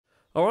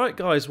Alright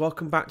guys,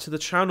 welcome back to the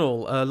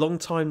channel. Long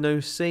time no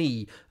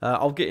see.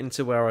 I'll get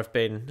into where I've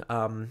been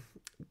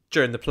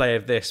during the play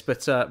of this,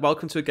 but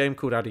welcome to a game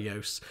called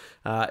Adios.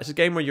 It's a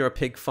game where you're a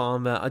pig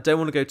farmer. I don't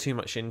want to go too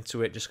much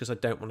into it just because I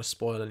don't want to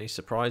spoil any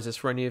surprises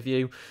for any of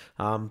you,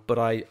 but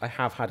I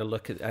have had a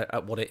look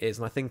at what it is,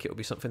 and I think it will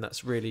be something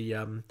that's really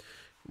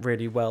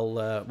really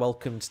well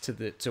welcomed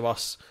to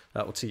us,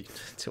 or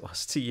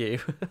to you,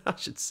 I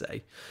should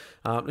say.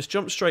 Let's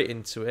jump straight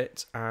into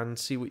it and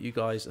see what you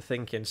guys are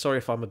thinking. Sorry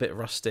if I'm a bit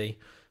rusty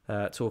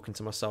talking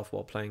to myself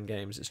while playing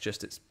games. It's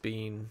just it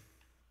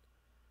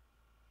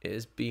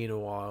has been a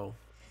while.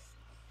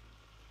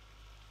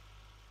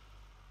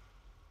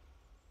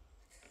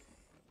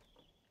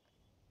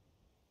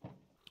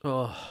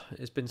 Oh,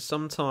 it's been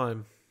some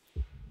time.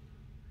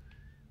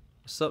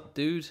 What's up,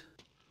 dude?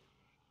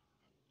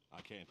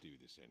 I can't do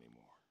this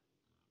anymore.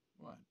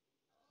 What?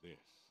 This.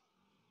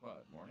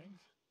 What, mornings?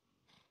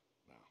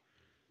 No.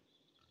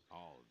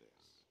 All of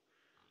this.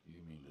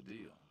 You mean the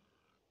deal?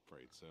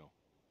 Afraid so.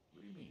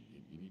 What do you mean?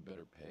 You need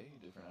better pay,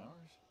 different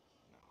hours?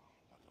 No,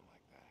 nothing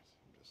like that.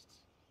 I'm just,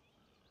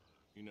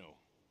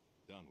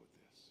 done with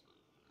this.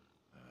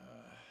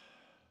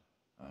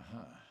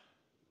 Uh-huh.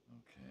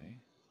 Okay.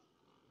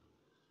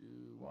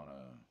 You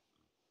wanna...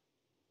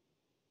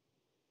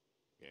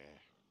 Yeah,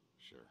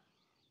 sure.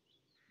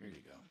 Here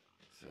you go.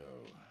 So,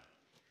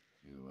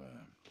 you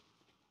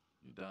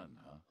done,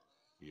 huh?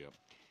 Yep.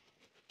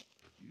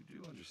 You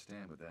do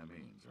understand what that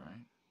means,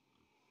 right?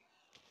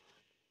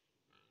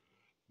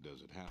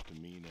 Does it have to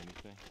mean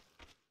anything?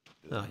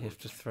 Oh, you have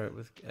to throw it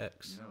with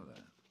X. You know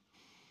that.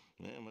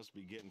 Yeah, I must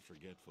be getting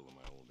forgetful in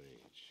my old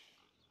age.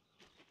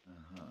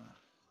 Uh-huh.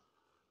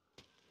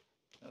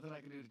 Nothing I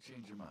can do to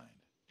change your mind.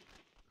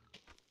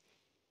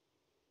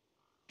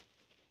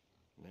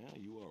 Well,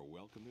 you are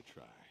welcome to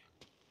try.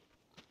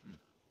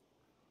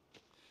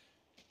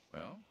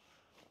 Well,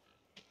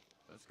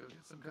 let's go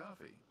get some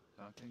coffee.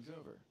 Talk things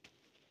over.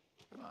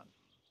 Come on.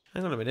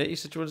 Hang on a minute, you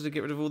said you wanted to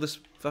get rid of all this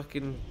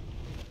fucking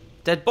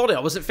dead body.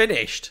 I wasn't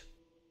finished.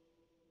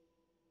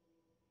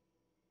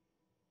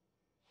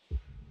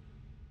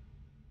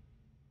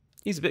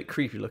 He's a bit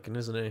creepy looking,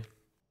 isn't he?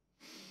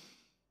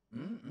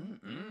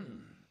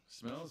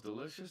 Smells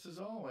delicious as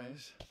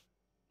always.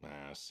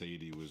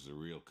 Sadie was the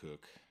real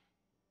cook.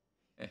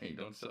 Hey,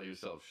 don't sell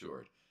yourself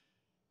short.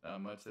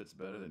 Not much that's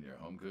better than your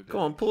home cooked. Go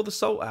on, pour the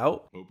salt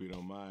out. Hope you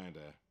don't mind,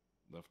 I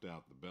left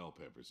out the bell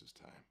peppers this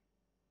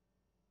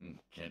time.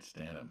 Can't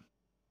stand them.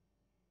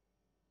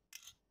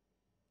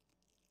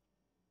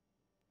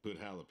 Put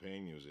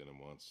jalapenos in them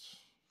once.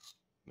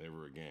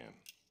 Never again.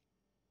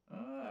 I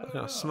I'm don't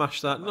gonna know.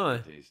 smash that, Might no.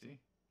 be tasty.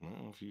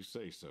 Well, if you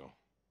say so.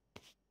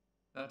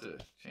 Not to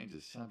change the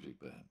subject,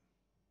 but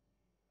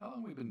how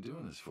long we been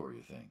doing this for,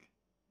 you think?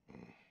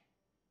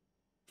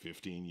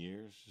 15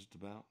 years, just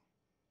about.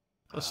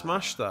 I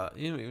smashed that.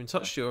 You haven't even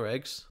touched your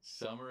eggs.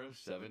 Summer of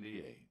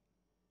 '78.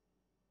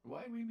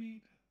 Why'd we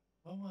meet?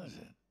 What was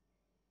it?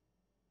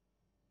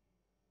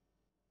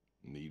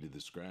 Needed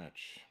the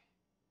scratch.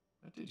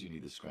 What did you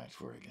need the scratch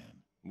for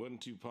again?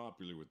 Wasn't too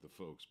popular with the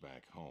folks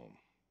back home.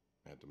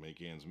 Had to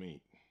make ends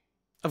meet.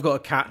 I've got a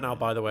cat now,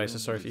 by the way, so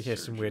sorry if you hear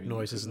some weird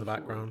noises in the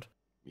background.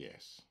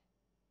 Yes.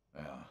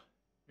 Well,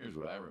 here's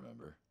what I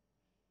remember.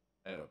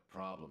 I had a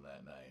problem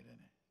that night, and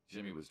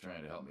Jimmy was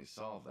trying to help me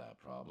solve that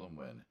problem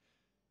when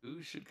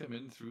who should come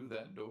in through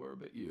that door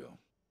but you?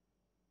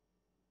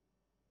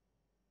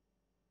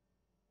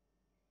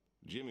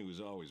 Jimmy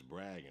was always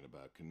bragging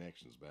about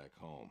connections back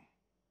home.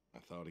 I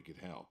thought he could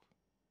help.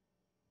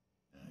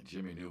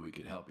 Jimmy knew we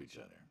could help each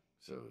other,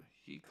 so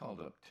he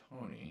called up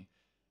Tony.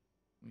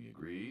 We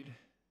agreed,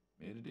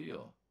 made a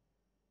deal.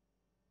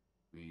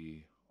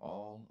 We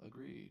all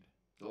agreed.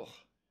 Ugh.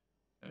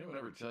 Anyone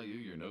ever tell you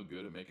you're no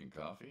good at making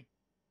coffee?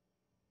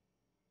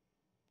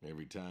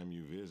 Every time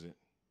you visit.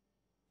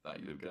 Thought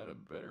you'd have got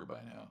it better by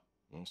now.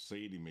 Well,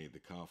 Sadie made the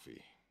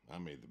coffee. I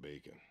made the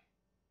bacon.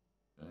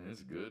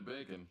 It's good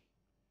bacon.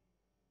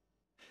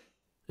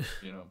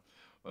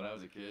 When I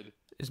was a kid,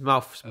 His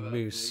mouth I thought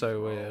moves pigs so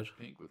were all weird.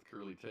 pink with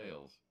curly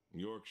tails.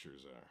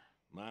 Yorkshires are.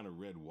 Mine are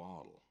red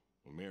wattle.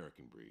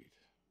 American breed.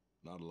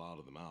 Not a lot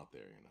of them out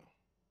there,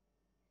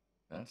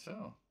 That's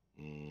so.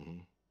 Mm-hmm.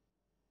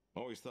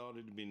 Always thought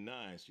it'd be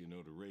nice, to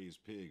raise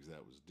pigs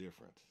that was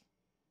different.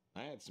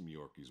 I had some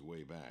Yorkies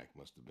way back.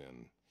 Must have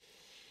been,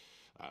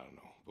 I don't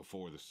know,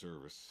 before the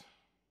service.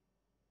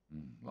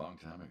 Long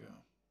time ago.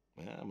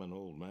 Yeah, I'm an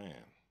old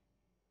man.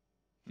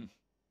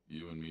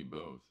 You and me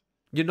both.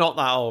 You're not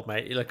that old,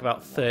 mate. You look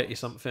about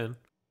 30-something.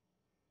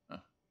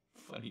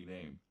 Funny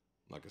name.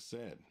 Like I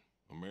said,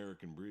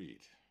 American breed.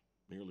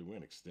 Nearly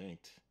went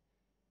extinct.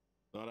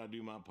 Thought I'd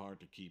do my part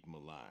to keep them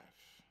alive.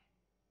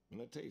 And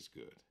that tastes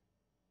good.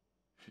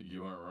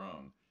 You aren't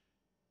wrong.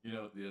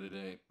 The other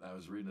day, I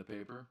was reading the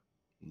paper.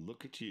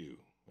 Look at you,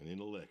 an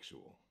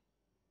intellectual.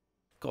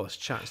 God, this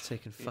chat's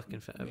taking fucking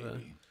forever.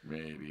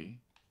 Maybe.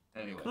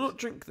 Anyways, Can I not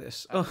drink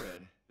this? I Oh,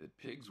 read that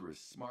pigs were as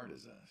smart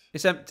as us.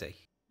 it's empty.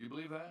 You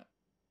believe that?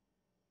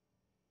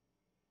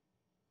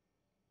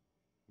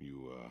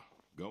 You,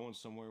 going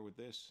somewhere with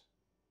this?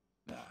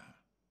 Nah,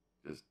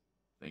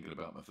 Thinking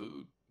about my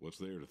food. What's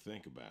there to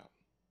think about?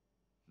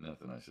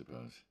 Nothing, I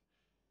suppose.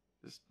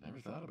 Just never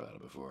thought about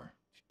it before.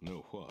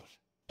 No what?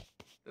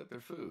 That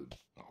they're food.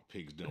 Oh,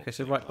 pigs don't. Okay,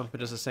 so think right like bumper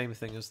does that. the same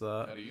thing as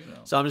How that. do you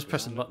know? So I'm just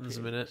Because pressing I know buttons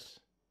a minute.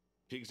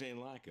 Pigs ain't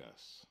like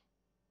us.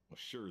 Well,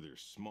 sure, they're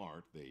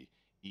smart. They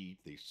eat,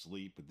 they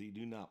sleep, but they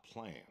do not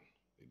plan.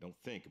 They don't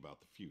think about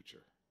the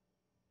future.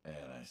 And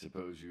I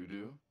suppose you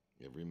do?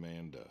 Every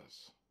man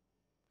does.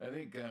 I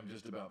think I'm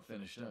just about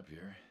finished up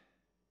here.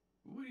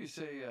 What do you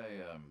say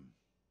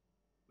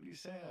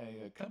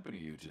I accompany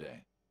you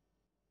today?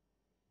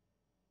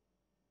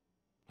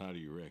 How do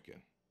you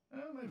reckon?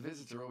 Well, my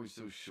visits are always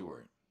so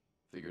short.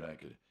 Figured I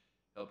could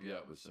help you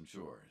out with some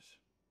chores.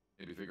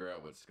 Maybe figure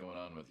out what's going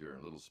on with your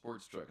little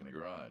sports truck in the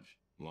garage.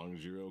 As long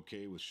as you're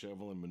okay with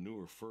shoveling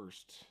manure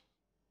first.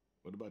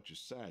 What about your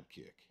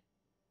sidekick?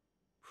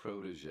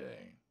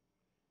 Protege.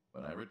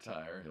 When I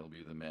retire, he'll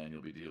be the man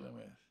you'll be dealing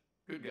with.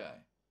 Good guy.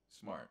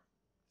 Smart.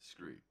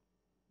 Discreet.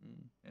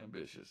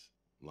 Ambitious.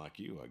 Like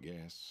you, I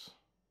guess.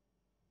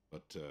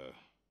 But,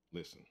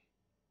 listen.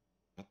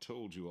 I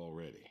told you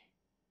already.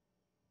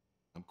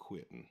 I'm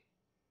quitting.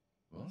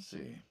 We'll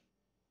see.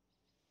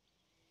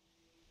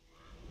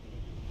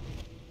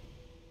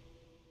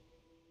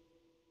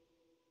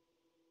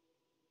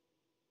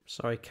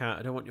 Sorry, cat,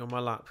 I don't want you on my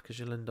lap because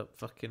you'll end up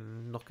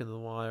fucking knocking the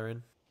wire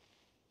in.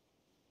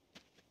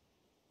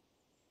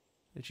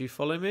 Did you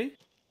follow me?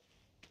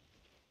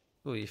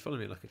 Oh, you follow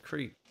me like a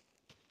creep.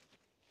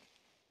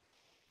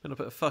 Gonna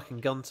put a fucking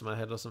gun to my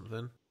head or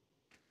something.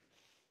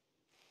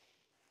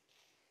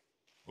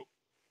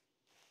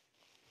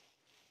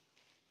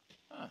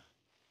 Huh.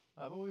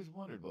 I've always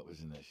wondered what was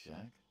in this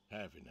shack.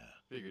 Have you now?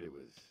 Figured it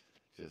was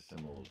just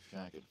some old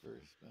shack at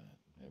first, but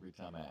every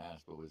time I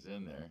asked what was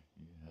in there,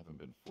 you haven't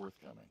been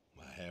forthcoming.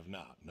 I have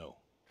not, no.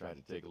 Tried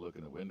to take a look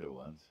in the window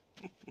once.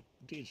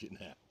 Did you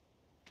now?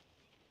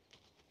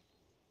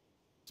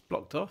 It's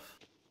blocked off.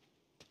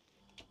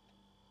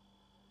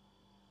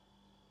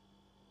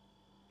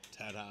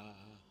 Ta-da!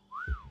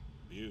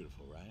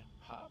 Beautiful, right?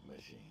 Hot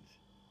machines.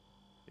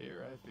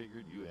 Here I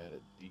figured you had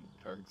a deep,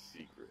 dark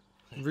secret.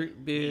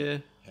 Root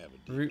beer. Have a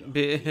deep Root dark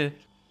beer. secret.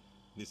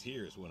 This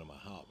here is one of my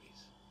hobbies.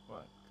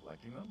 What,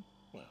 collecting them?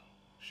 Well,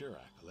 sure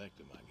I collect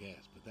them, I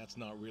guess, but that's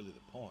not really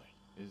the point.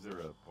 Is there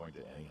a point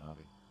to any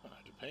hobby? Well,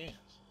 it depends.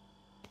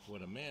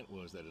 What I meant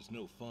was that it's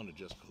no fun to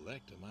just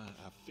collect them.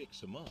 I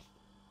fix them up.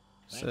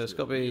 So it's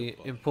got to be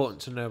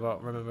important to know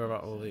about, remember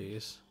about all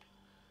these.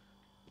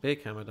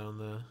 Big hammer down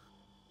there.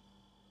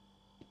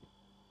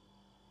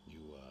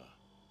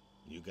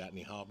 You got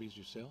any hobbies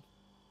yourself?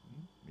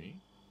 Me?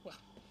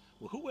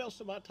 Well, who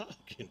else am I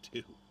talking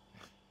to?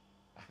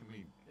 I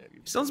mean, He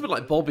sounds a bit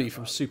like Bobby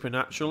from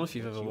Supernatural, if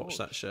you've ever watched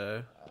that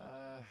show.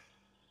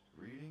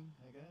 Reading,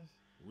 I guess?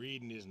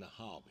 Reading isn't a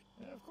hobby.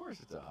 Yeah, of course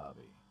it's a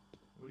hobby.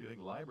 What do you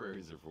think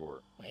libraries are for?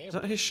 Is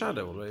that his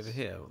shadow all the way over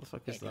here? What the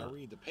fuck is Heck, that? I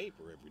read the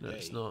paper every day. No,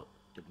 it's not.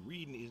 But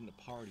reading isn't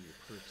a part of your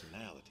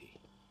personality.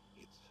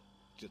 It's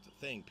just a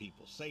thing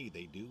people say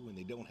they do when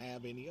they don't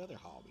have any other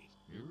hobbies.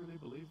 You really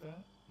believe that?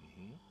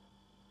 Mm-hmm.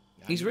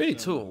 He's really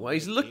tall.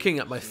 He's looking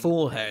at my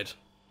forehead.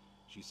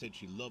 She said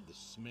she loved the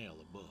smell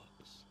of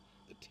books,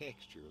 the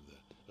texture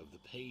of the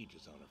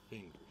pages on her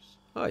fingers.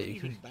 Oh,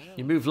 Even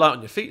you move light on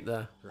your feet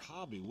there. Her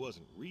hobby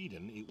wasn't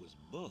reading, it was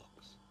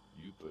books.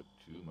 You put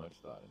too much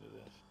thought into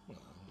this. Well,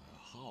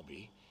 a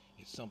hobby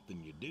is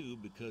something you do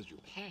because you're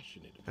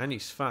passionate about. And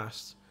he's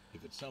fast.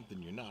 If it's something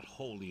you're not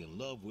wholly in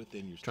love with,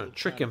 then you're Trying still to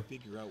trick trying him. to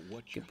figure out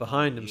what your Get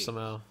behind hobby him is.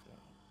 somehow. So,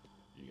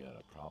 you got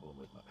a problem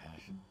with my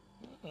passion?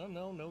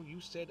 No,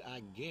 you said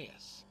I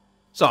guess.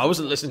 So I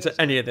wasn't listening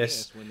to any of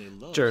this Yes, when they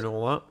love during something.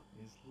 all that.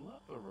 Is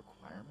love a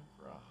requirement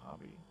for a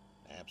hobby?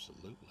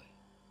 Absolutely.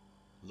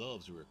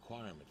 Love's a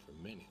requirement for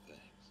many things.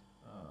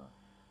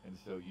 And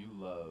so you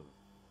love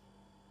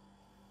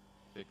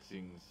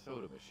fixing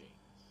soda machines?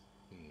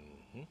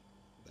 Mm-hmm.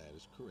 That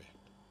is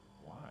correct.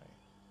 Why?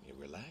 It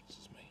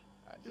relaxes me.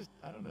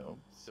 I don't know,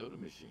 soda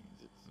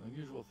machines. It's an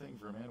unusual thing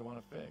for a man to want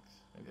to fix.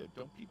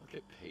 Don't people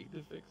get paid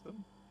to fix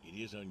them? It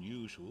is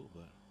unusual,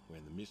 but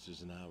when the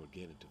missus and I would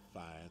get into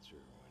fights or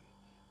when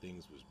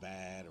things was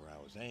bad or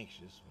I was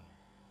anxious, well,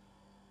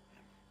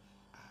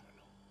 I don't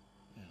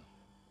know. Now,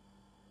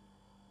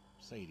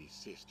 Sadie's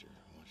sister,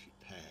 when she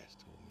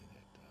passed,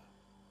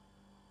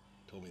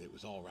 told me that it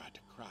was all right to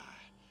cry,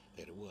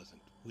 that it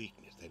wasn't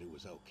weakness, that it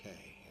was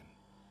okay.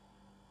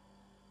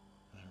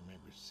 And I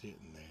remember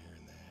sitting there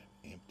in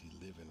that empty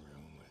living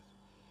room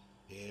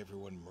with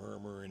everyone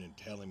murmuring and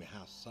telling me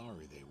how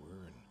sorry they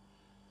were, and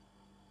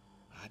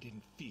I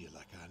didn't feel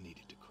like I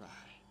needed to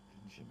cry.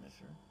 Didn't you miss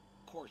her?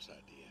 Of course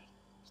I did.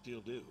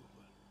 Still do,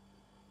 but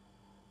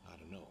I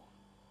don't know.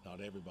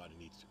 Not everybody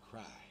needs to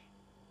cry.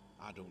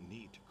 I don't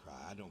need to cry.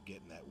 I don't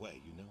get in that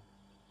way, you know?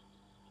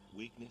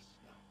 Weakness?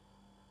 No.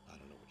 I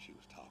don't know what she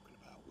was talking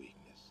about,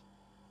 weakness.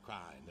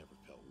 Crying never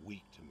felt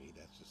weak to me.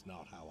 That's just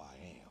not how I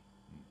am.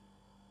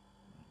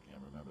 I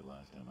can't remember the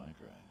last time I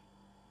cried.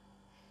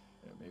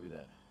 Maybe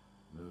that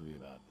movie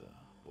about the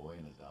boy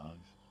and his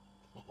dogs.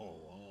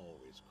 Oh,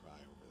 always cry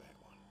over that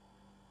one.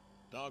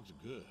 Dogs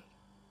are good.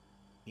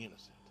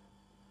 innocent.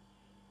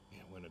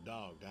 And when a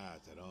dog dies,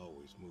 that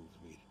always moves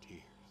me to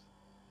tears.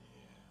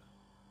 Yeah.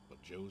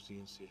 But Josie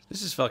insisted.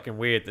 This is fucking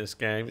weird, this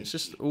game. Then It's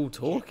just she all kept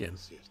talking.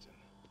 insisting.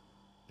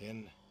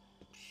 Then,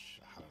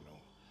 I don't know.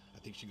 I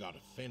think she got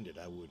offended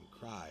I wouldn't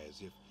cry,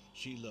 as if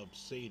she loved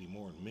Sadie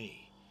more than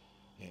me.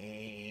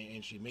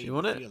 And she made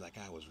me feel like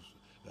I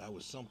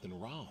was something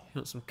wrong. You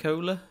want some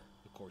cola?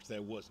 Of course,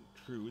 that wasn't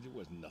true. There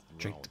was nothing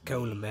Drink wrong the with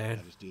cola, me. man.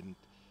 I just didn't.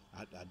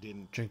 I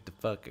didn't. Drink the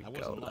fucking I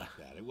wasn't cola. like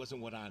that. It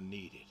wasn't what I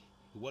needed.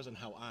 It wasn't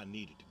how I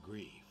needed to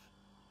grieve.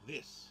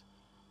 This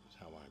is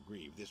how I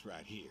grieve. This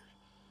right here.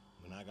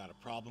 When I got a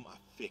problem, I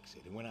fix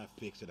it. And when I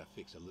fix it, I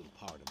fix a little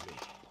part of me.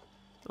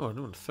 Oh, I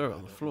don't want to throw it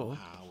on the floor.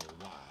 How or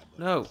why, but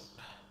No. it's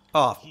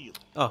Oh. healing.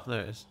 Oh,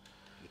 there it is.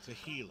 It's a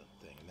healing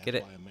thing. And that's Get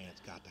it. why a man's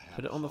got to have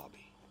Put it a on the- hobby.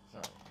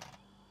 Sorry.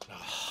 No,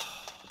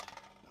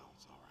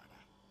 it's all right.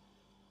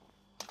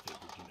 I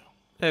figured,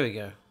 There we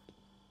go.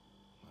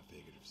 I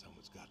figured if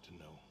someone's got to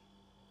know.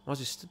 Why's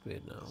he stood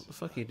weird now? What This the is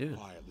fuck are you doing?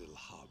 Quiet little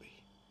hobby.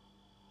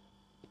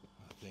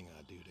 A thing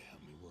I do to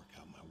help me work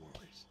out my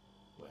worries.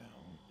 Well,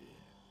 yeah.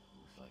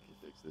 Looks like you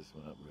fixed this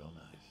one up real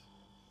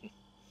nice.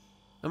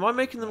 Am I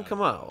making them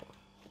come out?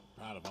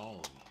 Proud of all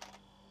of them.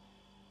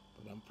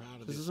 But I'm proud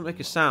of This this doesn't make a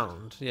one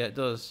sound. Yeah, it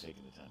does.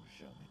 Taking the time to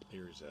show me.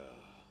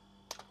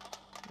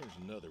 Here's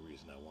another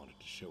reason I wanted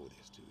to show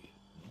this to you.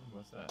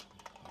 What's that?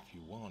 If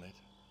you want it,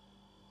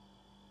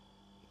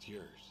 it's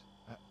yours.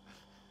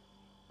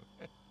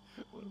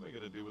 What am I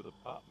gonna do with a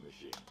pop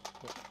machine?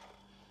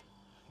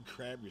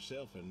 Grab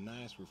yourself a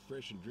nice,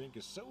 refreshing drink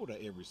of soda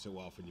every so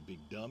often, you big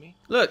dummy.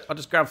 Look, I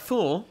just grabbed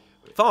 4.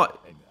 5.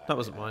 That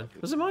wasn't mine.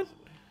 couldn't Was it mine?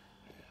 possibly.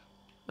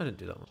 I didn't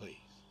do that one. Please.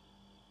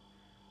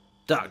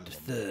 Dr.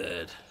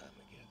 Third. Time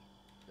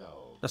together.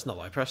 Oh, That's not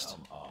what I pressed.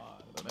 come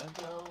on,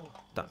 Memento.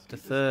 Let's Dr. keep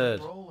this Third.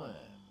 thing rolling.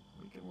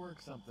 We can work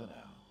something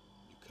out.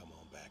 You come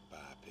on back by,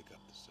 pick up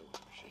the soda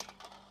machine.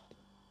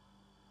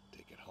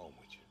 Take it home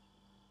with you.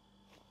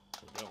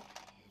 Or don't.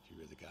 If you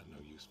really got no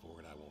use for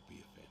it, I won't be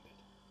offended.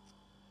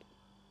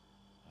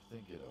 I'll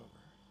think it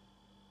over.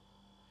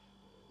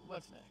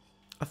 What's next?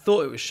 I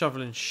thought it was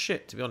shoveling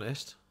shit, to be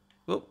honest.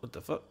 Oh, what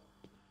the fuck?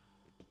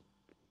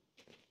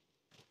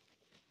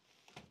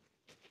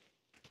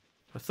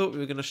 I thought we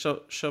were going to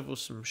shovel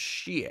some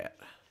shit.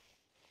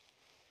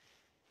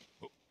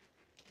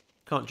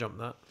 Can't jump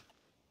that.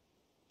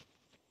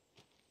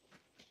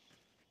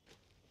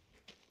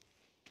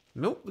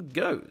 Milk the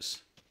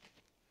goats.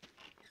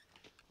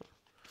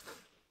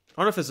 I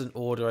don't know if there's an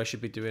order I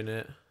should be doing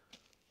it.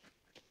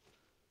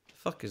 The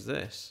fuck is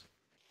this?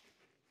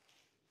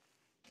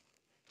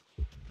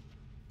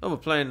 Oh, we're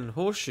playing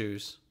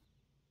horseshoes.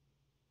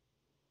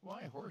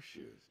 Why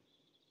horseshoes?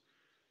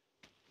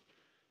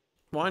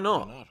 Why Why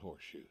not? not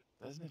horseshoe?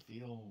 Doesn't it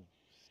feel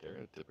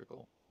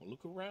stereotypical? Well,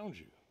 look around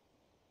you.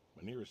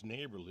 My nearest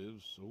neighbor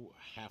lives,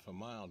 half a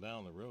mile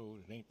down the road.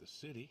 It ain't the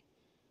city.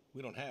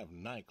 We don't have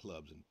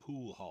nightclubs and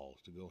pool halls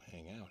to go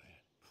hang out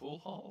at. Pool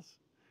halls?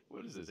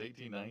 What is this,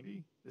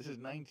 1890? This is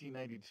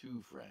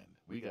 1992, friend.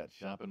 We got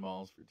shopping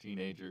malls for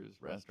teenagers,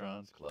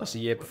 restaurants, clubs. That's a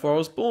year before I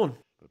was born.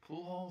 But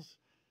pool halls?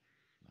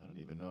 I don't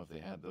even know if they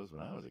had those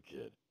when I was a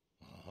kid.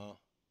 Uh-huh.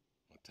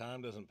 Well,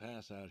 time doesn't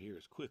pass out here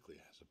as quickly,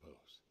 I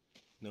suppose.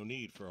 No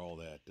need for all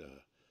that,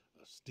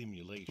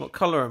 stimulation. What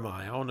colour am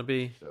I? I want to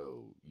be...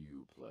 So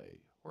you play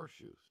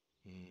horseshoes.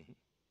 Mm-hmm.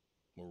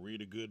 Or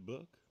read a good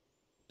book.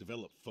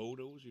 Develop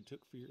photos you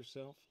took for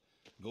yourself.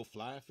 Go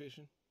fly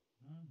fishing.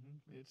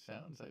 It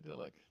sounds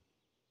idyllic.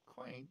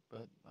 Quaint,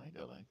 but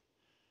idyllic.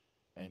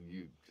 And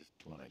you just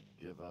want to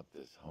give up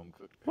this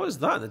home-cooked... What is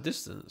that in the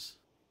distance?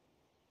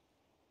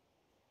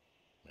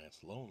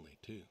 That's lonely,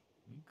 too.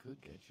 We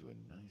could get you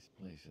a nice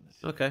place in the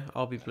city. Okay,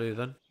 I'll be blue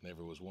then.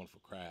 Never was one for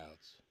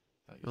crowds.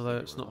 Thought you said Although you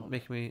it's were not alone.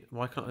 making me...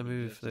 Why can't I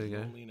move? Just There as we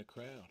go. lonely in a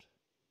crowd.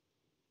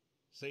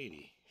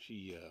 Sadie,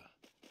 she,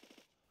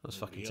 That's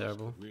nobody fucking else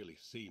terrible. could really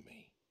see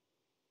me.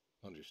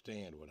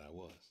 Understand what I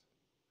was.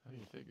 How do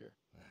you figure?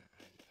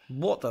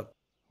 What the...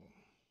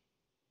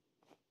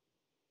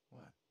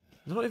 What?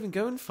 They're not even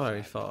going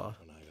very Side far. note,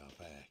 when I got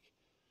back,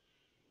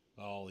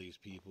 all these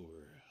people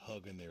were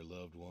hugging their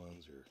loved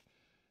ones or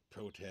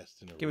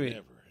protesting or Give me-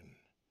 whatever, and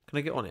Can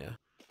I get on here?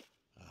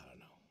 I don't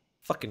know.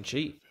 Fucking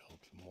cheat. I felt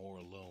more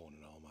alone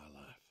in all my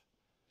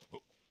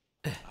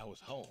life. I was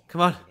home.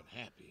 Come on. Living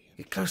happy, and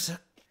Get closer.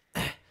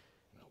 I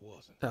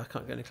wasn't. Oh, I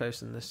can't get any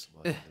closer than this.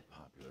 Wasn't a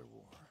popular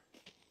war.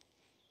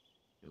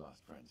 You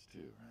lost friends too,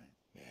 right?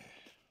 Yeah.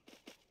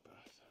 But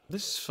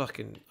This is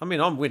fucking... I mean,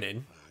 I'm winning.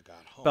 when I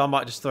got home, But I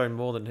might just throw in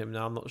more than him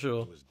now. I'm not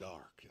sure. it was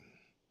dark and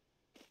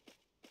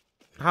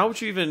How would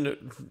you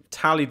even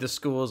tally the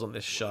scores on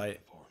this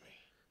shite? for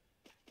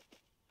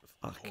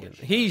me. Fucking...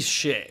 He's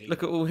shit.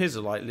 Look at all his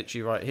are like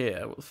literally right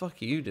here. What the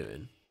fuck are you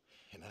doing?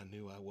 And I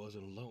knew I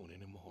wasn't alone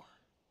anymore.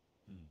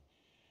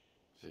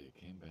 So you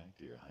came back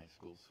to your high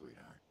school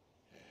sweetheart.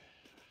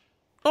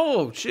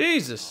 Oh,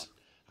 Jesus.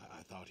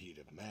 I thought he'd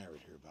have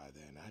married her by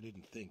then. I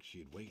didn't think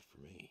she'd wait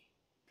for me.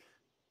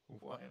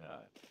 Why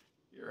not?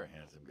 You're a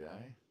handsome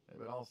guy. They've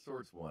been all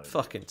sorts wanted.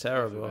 Fucking Especially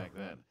terrible. Back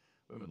then,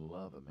 women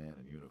love a man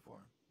in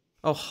uniform.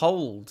 Oh,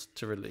 hold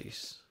to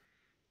release.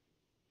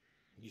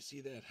 You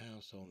see that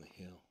house on the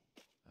hill?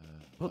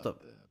 What the?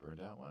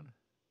 Burned out one?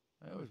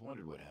 I always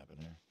wondered what happened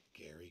there.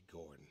 Gary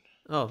Gordon.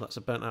 Oh, that's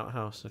a burnt out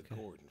house. The Okay.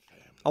 Gordon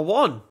family. I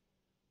won.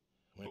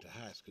 Went to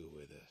high school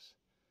with us.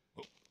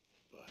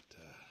 But,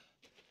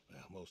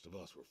 well, most of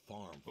us were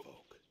farm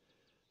folk.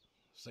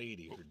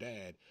 Sadie, her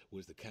dad,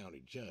 was the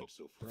county judge,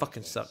 so for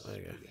Fucking us, suck. that's There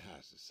you go. pretty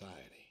high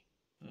society.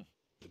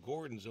 The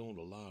Gordons owned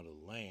a lot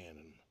of land,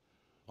 and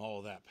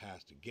all that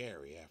passed to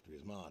Gary after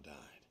his ma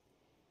died.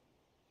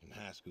 In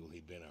high school,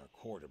 he'd been our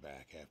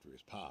quarterback after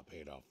his pa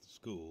paid off the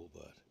school,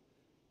 but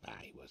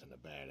he wasn't a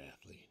bad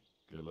athlete.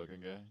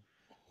 Good-looking guy?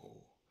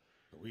 Oh,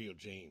 a real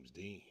James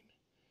Dean.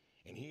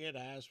 And he had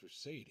eyes for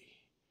Sadie.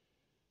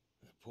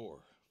 The poor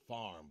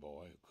farm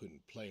boy who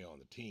couldn't play on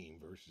the team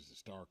versus the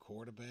star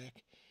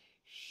quarterback.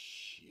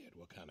 Shit,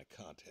 what kind of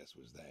contest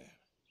was that?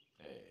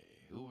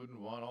 Hey, who wouldn't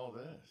want all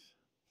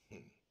this?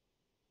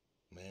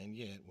 Man,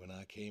 yet when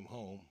I came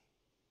home,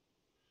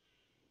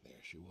 there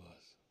she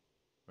was.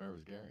 Where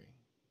was Gary?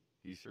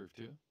 He served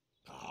too?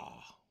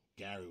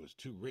 Gary was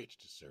too rich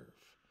to serve.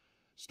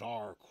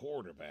 Star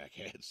quarterback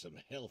had some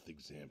health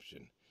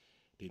exemption.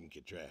 Didn't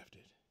get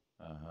drafted.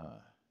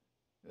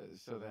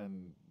 So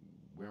then,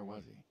 where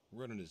was he?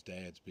 Running his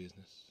dad's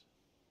business.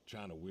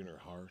 Trying to win her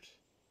heart.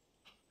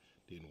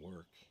 Didn't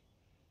work.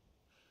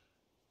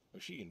 Well,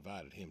 she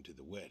invited him to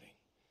the wedding.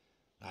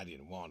 I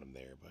didn't want him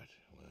there, but,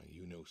 well,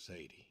 you know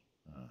Sadie.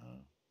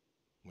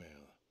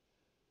 Well,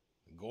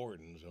 the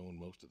Gordons own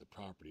most of the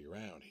property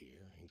around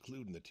here,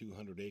 including the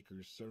 200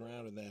 acres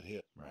surrounding that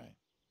hill. Right.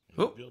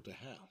 And he built a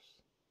house.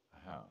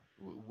 A house?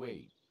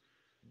 Wait,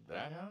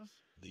 that house?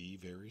 The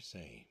very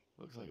same.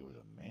 Looks like it was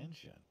a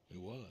mansion.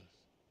 It was.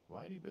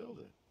 Why'd he build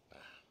it?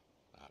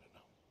 I don't know.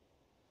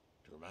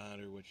 To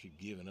remind her what she'd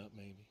given up,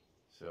 maybe?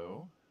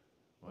 So,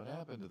 what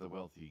happened to the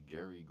wealthy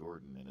Gary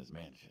Gordon in his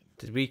mansion?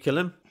 Did we kill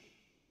him?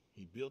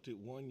 He built it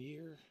one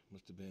year.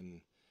 Must have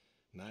been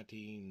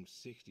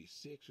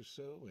 1966 or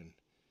so, and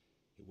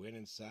he went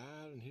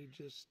inside and he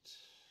just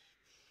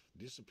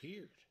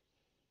disappeared.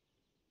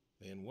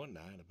 Then one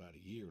night, about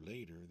a year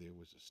later, there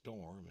was a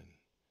storm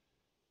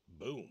and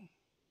boom.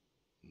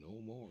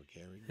 No more,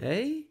 Gary.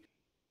 Hey?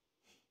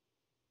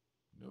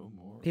 No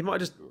more. He might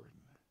have just... Gordon.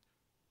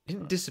 He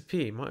didn't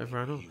disappear. He might have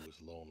ran off. He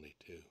was lonely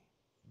too.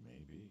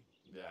 Maybe.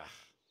 Yeah.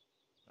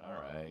 All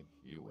right,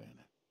 you win.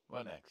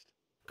 What next?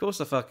 Of course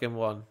I fucking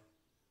won.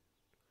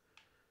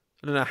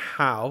 I don't know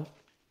how.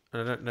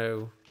 And I don't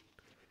know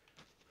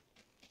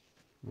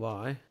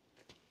why.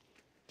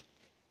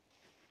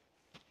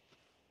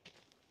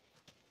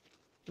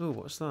 Oh,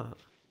 what's that?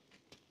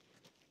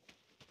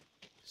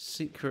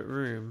 Secret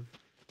room.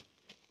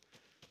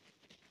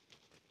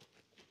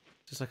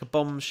 Just like a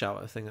bomb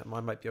shelter thing that I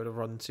might be able to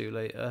run to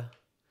later.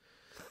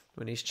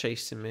 When he's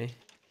chasing me.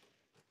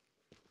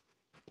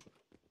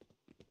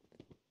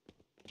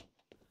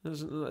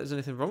 There's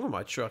anything wrong with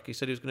my truck. He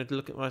said he was going to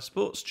look at my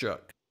sports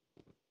truck.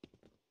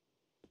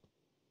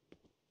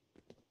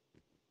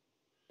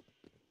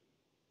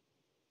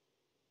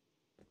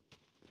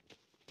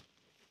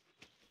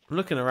 I'm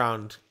looking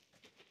around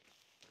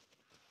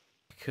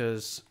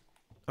because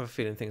I have a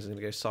feeling things are going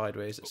to go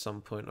sideways at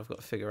some point. I've got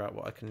to figure out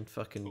what I can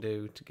fucking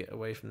do to get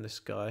away from this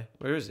guy.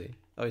 Where is he?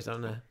 Oh, he's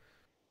down there.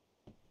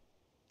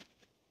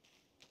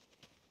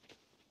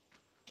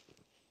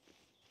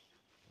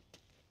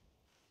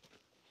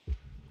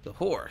 The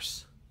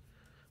horse.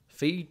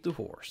 Feed the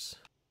horse.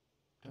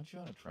 Don't you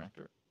own a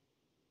tractor?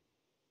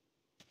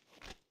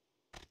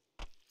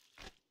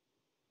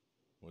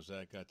 What's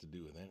that got to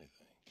do with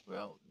anything?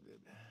 Well,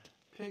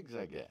 pigs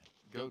I get.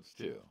 Goats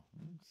too.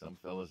 Some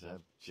fellas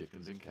have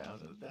chickens and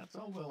cows, and that's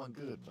all well and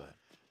good, but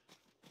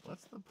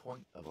what's the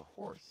point of a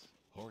horse?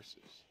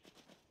 Horses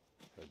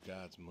are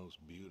God's most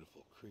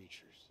beautiful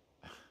creatures.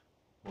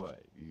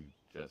 What, you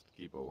just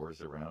keep a horse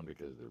around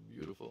because they're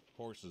beautiful?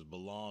 Horses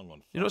belong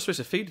on You're not supposed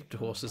to feed the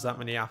horses that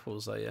many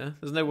apples, though, yeah?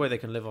 There's no way they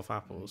can live off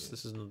apples.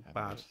 This isn't Have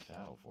bad. a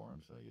saddle for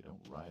them so you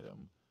don't ride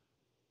them.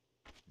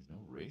 There's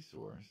no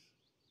racehorse.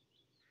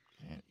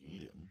 Can't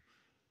eat him.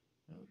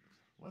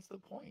 What's the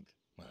point?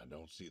 I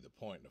don't see the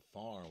point in a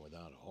farm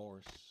without a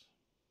horse.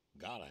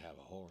 Gotta have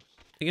a horse.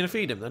 You gonna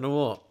feed him then, or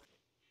what?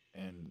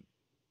 And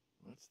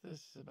what's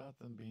this about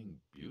them being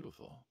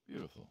beautiful?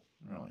 Beautiful,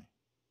 really.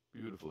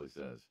 Beautiful, he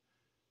says.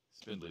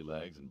 Spindly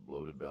legs and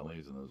bloated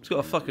bellies and those He's got a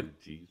weird fucking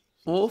teeth.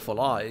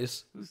 awful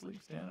eyes. Who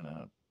sleeps standing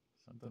up?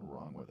 Something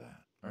wrong with that.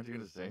 Aren't you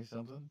going to say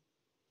something?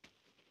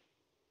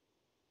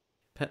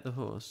 Pet the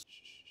horse.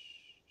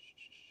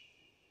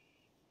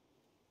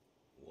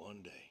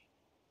 One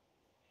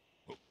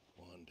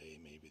day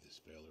maybe this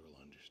fella will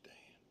understand.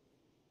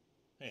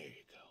 There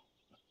you go.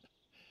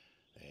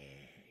 There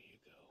you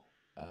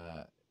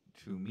go.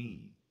 To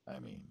me, I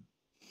mean.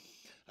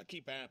 I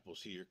keep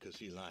apples here 'cause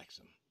he likes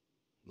them.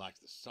 Likes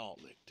the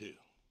salt lick, too.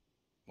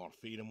 Want to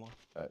feed him one?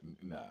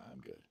 Nah, I'm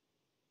good.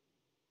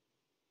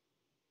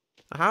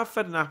 I have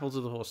fed an apple to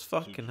the horse. Suit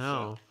Fucking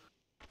hell. yourself.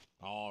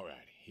 All righty,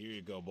 here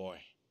you go,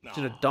 boy. He's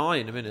gonna die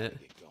in a minute.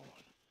 Get going.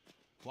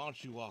 Why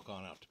don't you walk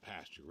on out to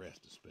pasture,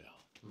 rest a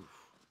spell? Oof.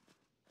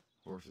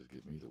 Horses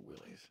give me the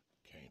willies.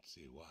 Can't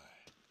see why.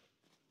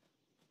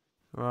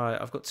 Right,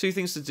 I've got two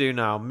things to do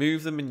now.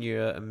 Move the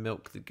manure and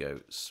milk the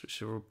goats,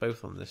 which are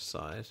both on this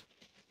side.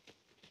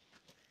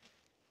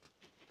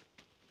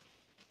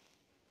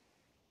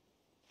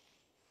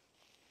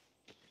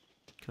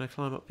 Can I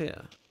climb up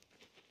here?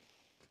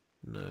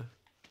 No.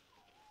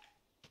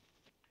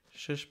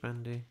 Shush,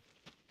 Bandy.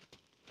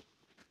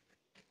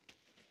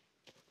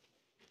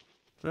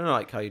 I don't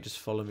like how you just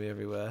follow me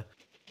everywhere.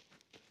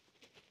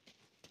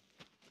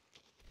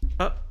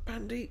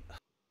 Bandy!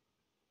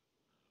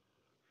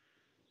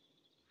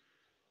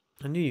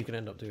 I knew you could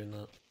end up doing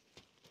that.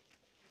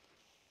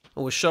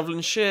 Oh, we're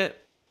shoveling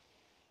shit.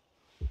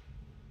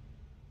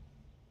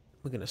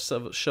 We're gonna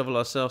shovel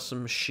ourselves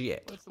some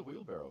shit. What's the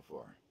wheelbarrow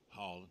for?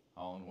 Hauling.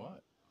 Hauling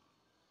what?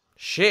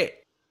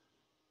 Shit!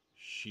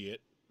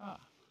 Shit. Ah,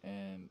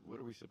 and what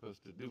are we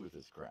supposed to do with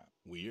this crap?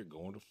 We are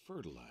going to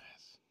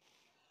fertilize.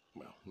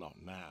 Well, not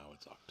now,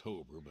 it's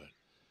October, but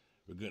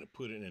we're going to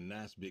put it in a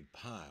nice big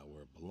pile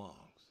where it belongs.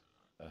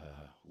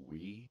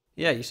 We?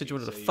 Yeah, you said you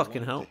wanted to Say you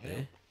fucking wanted help to me.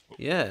 help.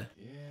 Yeah.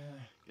 Yeah,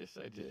 guess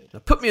I did. Now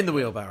put me in the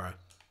wheelbarrow.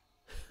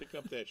 Pick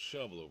up that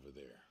shovel over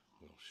there.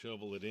 We'll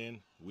shovel it in,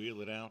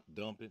 wheel it out,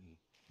 dump it, and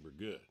we're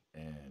good.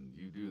 And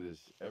you do this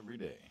every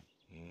day.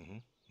 Mm-hmm.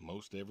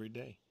 Most every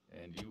day.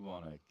 And you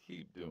want to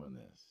keep doing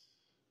this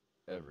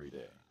every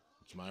day.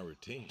 It's my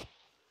routine.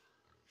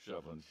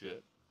 Shoveling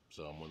shit.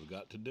 Someone's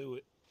got to do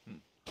it.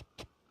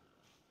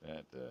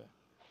 That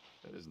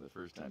isn't the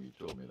first time you've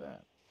told me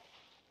that.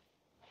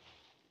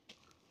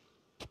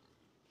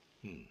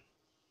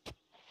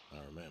 I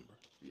remember.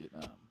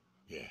 Vietnam.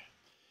 Yeah.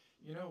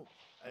 You know,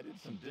 I did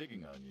some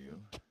digging on you.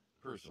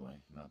 Personally,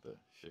 not the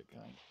shit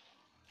kind.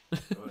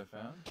 You know what I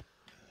found?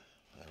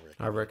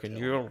 I reckon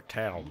you'll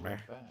tell You me.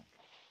 went back.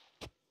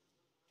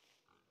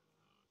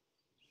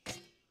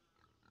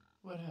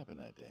 What happened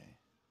that day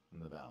in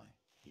the valley?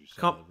 You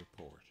saw Can't- the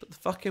report. But the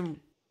fucking...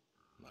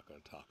 I'm not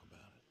going to talk about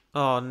it.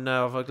 Oh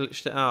no, have I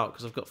glitched it out?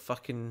 Because I've got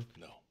fucking...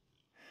 No.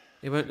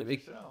 It won't let me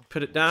Yourself.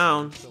 put it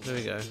down. There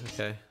we go,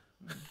 okay.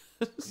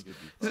 You could be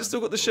Has it still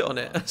got the shit on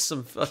it?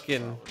 Some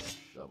fucking...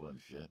 Shoveling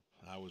shit.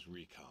 I was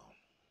recon.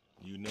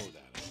 You know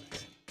that, I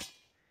reckon.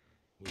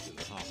 Was in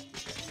the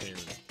hospital, staring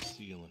at the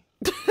ceiling.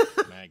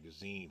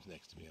 Magazines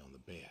next to me on the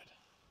bed.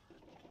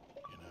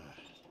 And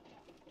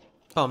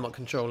Oh, I'm not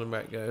controlling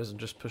where it goes. I'm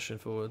just pushing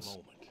forwards.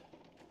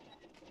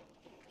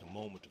 a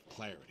moment of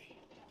clarity.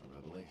 A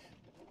revelation.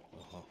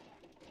 Uh-huh.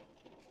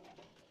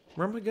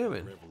 Where am I The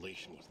going?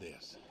 revelation was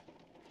this.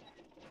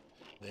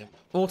 Them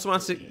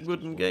Automatic protesters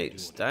wooden weren't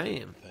gates. doing a damn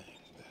Damn. thing.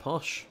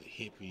 Posh. The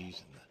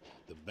hippies and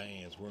the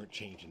bands weren't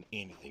changing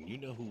anything. You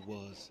know who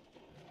was?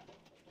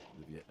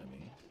 The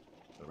Vietnamese?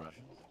 The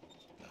Russians?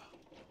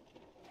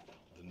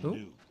 The Who?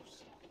 news.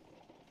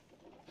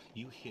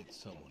 You hit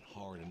someone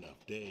hard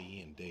enough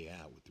day in, day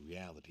out with the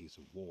realities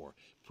of war,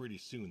 pretty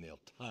soon they'll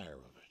tire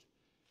of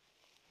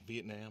it.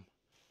 Vietnam,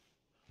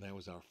 that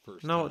was our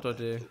first Now time what do I that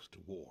do? close to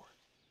war.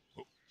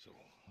 So,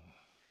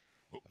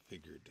 I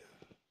figured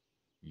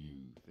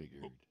You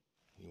figured.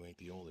 you ain't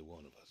the only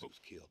one of us who's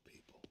killed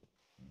people.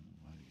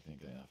 Why do you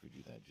think I offered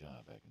you that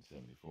job back in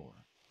 '74?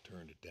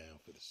 Turned it down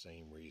for the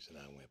same reason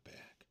I went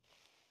back.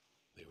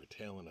 They were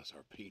telling us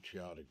our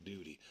patriotic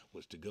duty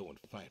was to go and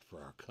fight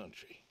for our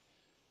country.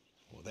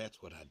 Well,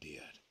 that's what I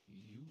did.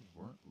 You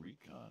weren't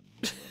recon.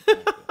 You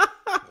went back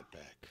there. Went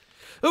back.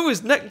 Oh,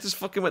 his neck just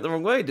fucking went the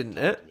wrong way, didn't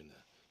it? I mean,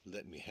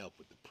 letting me help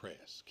with the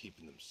press,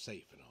 keeping them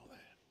safe and all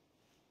that.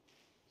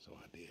 So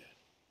I did.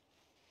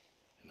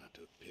 And I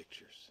took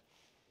pictures.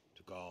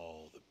 Took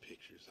all the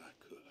pictures I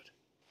could.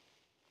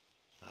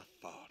 I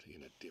fought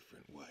in a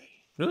different way.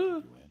 Ah.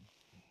 You win.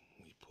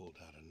 We pulled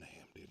out a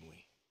Nam, didn't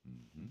we?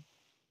 Mm-hmm.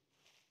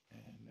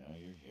 And now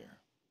you're here.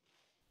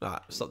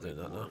 Alright, stop doing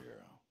that now. War hero.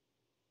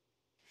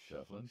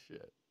 Shuffling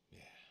shit. Yeah.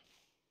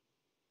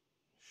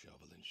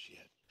 Shoveling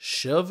shit.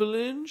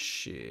 Shoveling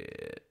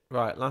shit.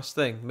 Right, last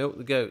thing. Milk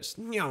the goats.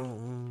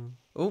 Nyong.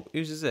 Oh,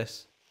 whose is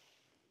this?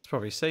 It's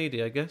probably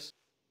Sadie, I guess.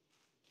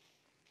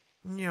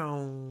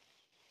 Nyong.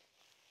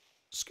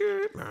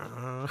 Skirt.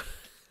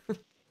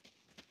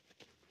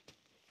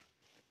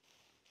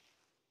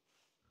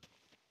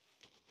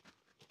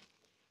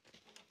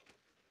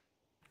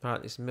 Right,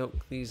 let's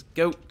milk these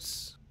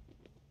goats.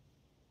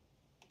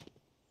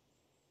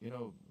 You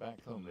know,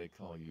 back home they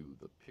call you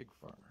the pig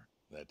farmer.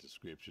 That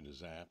description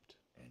is apt.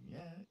 And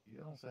yet,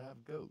 you also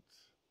have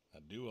goats. I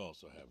do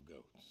also have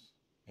goats.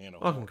 And a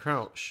I can horse.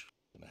 crouch.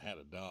 And I had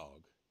a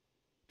dog.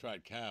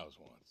 Tried cows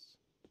once.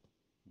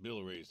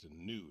 Bill raised a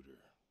newt or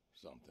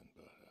something,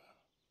 but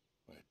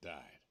well, it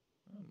died.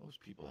 Well,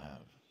 most people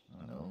have, I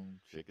don't know,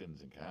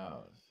 chickens and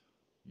cows.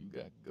 You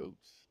got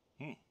goats.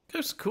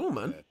 Goats are cool,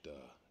 man. That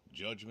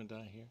judgment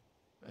I hear?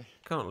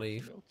 Can't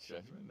leave. No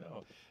judgment,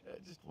 no.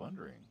 Just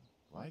wondering,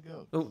 why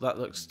goats? Oh, that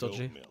looks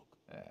dodgy. Goat milk.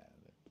 There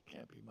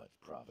can't be much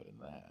profit in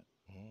that.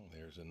 Well,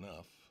 there's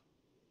enough.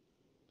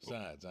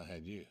 Besides, I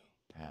had you.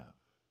 Have.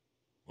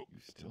 You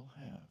still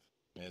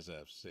have. As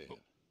I've said,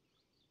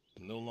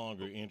 I'm no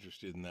longer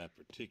interested in that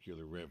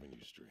particular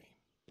revenue stream.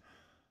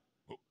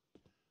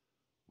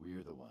 Weird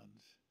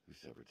We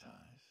sever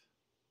ties.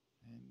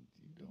 And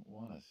you don't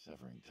want us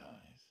severing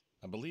ties.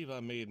 I believe I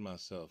made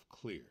myself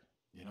clear.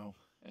 You know,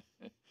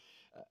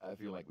 I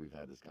feel like we've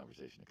had this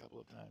conversation a couple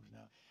of times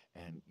now,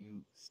 and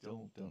you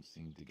still don't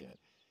seem to get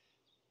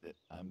that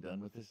I'm done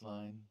with this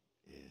line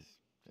is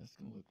just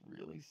going to look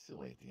really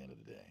silly at the end of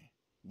the day.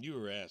 You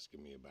were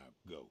asking me about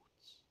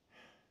goats.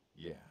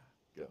 Yeah,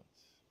 goats.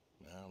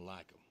 I don't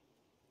like them.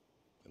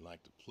 They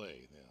like to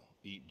play. They'll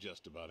eat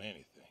just about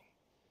anything.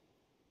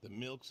 The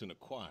milk's an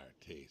acquired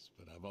taste,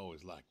 but I've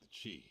always liked the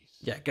cheese.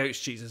 Yeah, goat's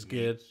cheese is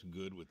good. Meat's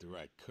good with the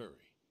right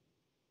curry.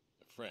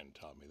 A friend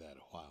taught me that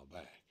a while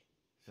back.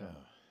 So,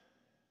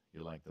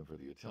 you like them for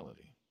the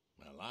utility?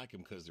 I like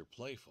them because they're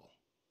playful.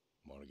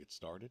 Want to get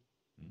started?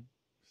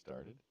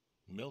 Started?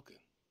 Milking.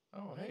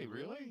 Oh, hey,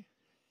 really?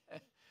 I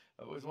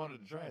always wanted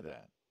to try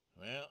that.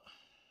 Well,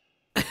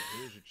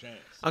 here's your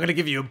chance. I'm going to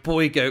give you a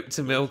boy goat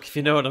to milk, if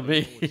you know what I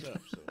mean. What's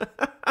up, so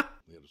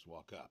let us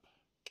walk up.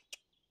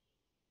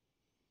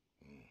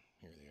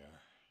 Here they are.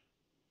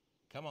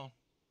 Come on.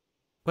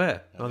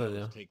 Where? Now I don't they know.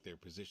 always take their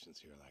positions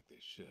here like they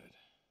should.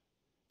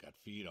 Got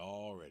feet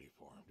all ready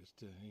for them.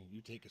 Just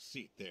you take a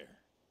seat there.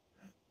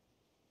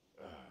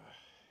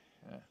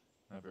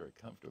 Not very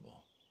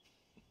comfortable.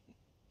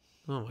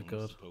 Oh my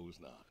god. Suppose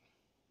not.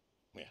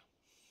 Yeah.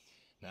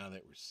 Now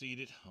that we're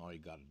seated, all you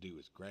got to do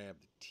is grab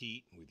the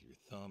teat with your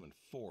thumb and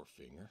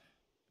forefinger.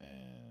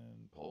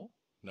 And pull?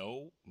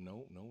 No,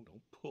 don't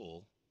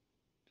pull.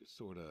 Just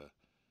sort of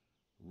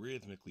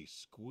rhythmically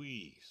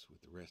squeeze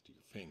with the rest of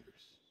your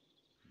fingers.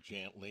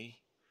 Gently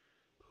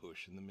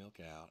pushing the milk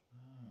out.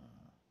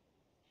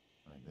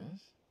 Like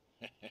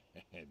this?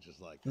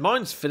 Just like that.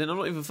 Mine's filling. I've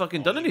not even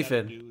fucking done All you gotta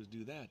anything. do is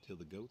do that till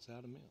the goat's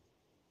out of milk.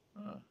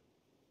 Huh.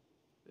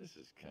 This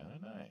is kind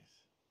of nice.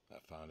 I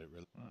found it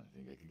really. I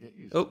think I could get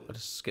used to Oh, this. I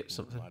just skipped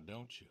something. Why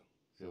don't you?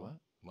 Say what?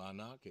 Why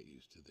not get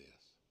used to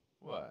this?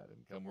 What?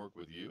 And come work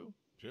with you?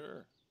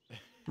 Sure.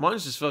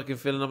 Mine's just fucking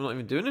filling. I'm not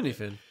even doing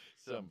anything.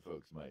 Some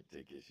folks might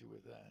take issue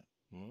with that.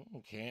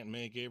 Well, can't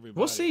make everybody.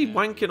 What's he happy.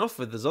 wanking off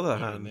with his other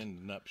Better hand? than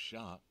ending up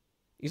shot.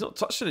 He's not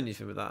touching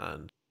anything with that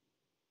hand.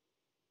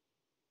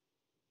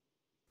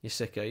 You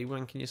sicko, are you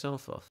wanking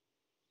yourself off?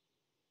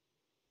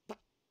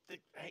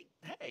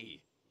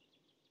 Hey!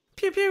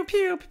 Pew pew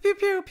pew pew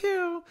pew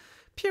pew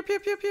pew pew pew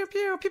pew pew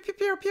pew pew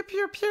pew pew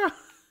pew pew.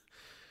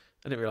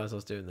 I didn't realise I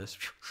was doing this.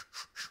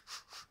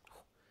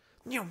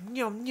 Yum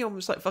yum yum.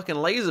 It's like fucking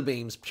laser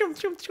beams. Pew,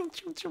 pew, pew,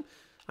 pew, pew.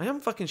 I am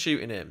fucking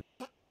shooting him.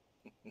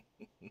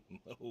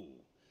 Oh,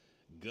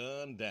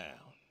 gun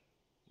down.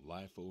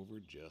 Life over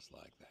just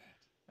like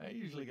that. I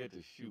usually get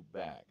to shoot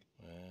back.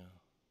 Well,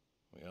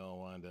 we all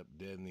wind up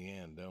dead in the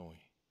end, don't we?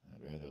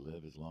 I'd rather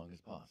live as long as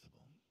possible.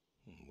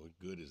 What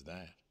good is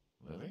that?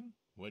 Living?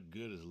 What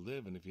good is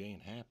living if you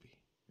ain't happy?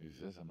 Who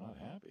says I'm not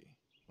happy?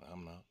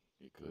 I'm not.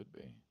 You could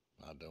be.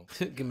 I don't.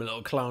 Give him a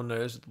little clown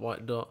nose with the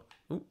white dot.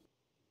 Ooh.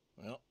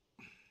 Well.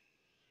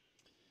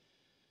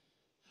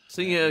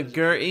 See,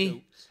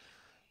 Gertie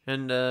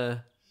and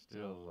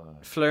Still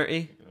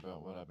Flirty. thinking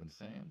about what I've been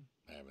saying?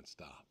 I haven't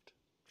stopped.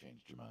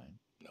 Changed your mind?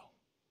 No.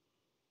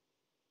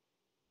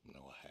 No,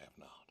 I have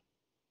not.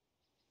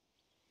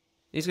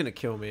 He's gonna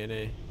kill me, isn't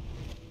he?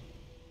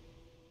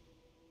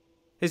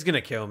 He's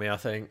gonna kill me, I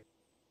think.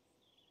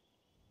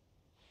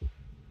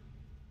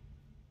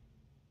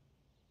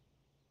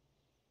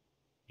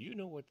 You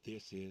know what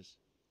this is?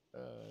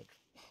 Uh,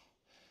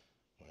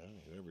 Well,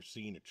 you ever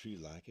seen a tree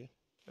like it?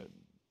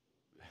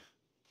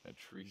 a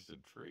tree's a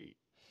tree.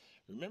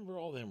 Remember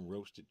all them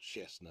roasted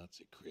chestnuts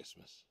at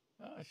Christmas?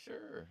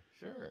 Sure.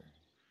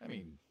 I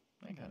mean,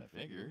 I kind of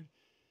figured.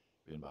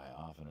 Been by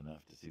often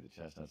enough to see the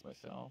chestnuts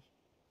myself.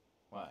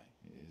 Why?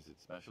 Is it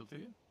special to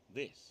you?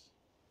 This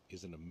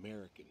is an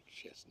American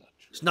chestnut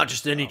tree. It's not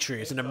just any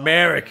tree, it's an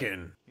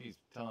American. He's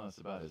telling us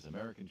about his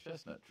American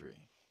chestnut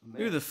tree.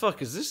 Who the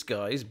fuck is this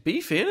guy? He's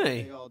beefy, isn't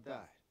he? They all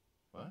died.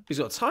 What? He's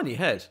got a tiny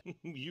head.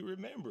 You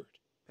remembered.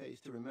 Pays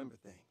to remember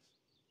things.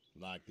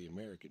 Like the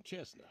American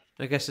chestnut.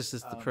 I guess this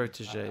is the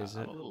protege, is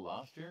I'm it? a little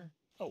lost here.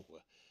 Oh,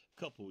 a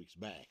couple weeks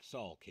back,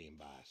 Saul came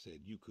by,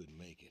 said you couldn't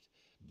make it.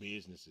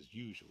 Business as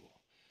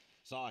usual.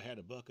 Saw I had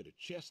a bucket of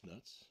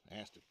chestnuts,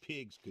 asked if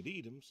pigs could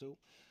eat them, so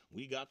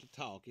we got to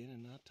talking,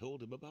 and I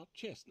told him about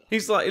chestnuts. He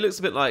looks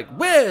a bit like,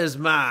 where's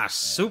my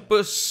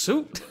super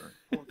suit?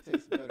 Pork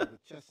tastes better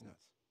with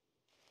chestnuts.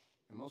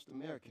 And most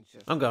American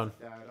chestnuts I'm gone.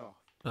 died off.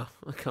 Oh,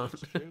 I can't.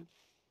 That's true.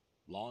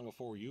 Long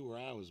before you or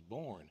I was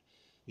born,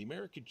 the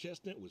American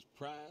chestnut was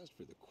prized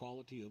for the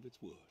quality of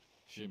its wood.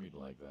 Jimmy'd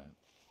like that.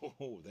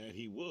 Oh, that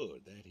he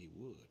would.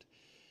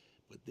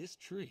 But this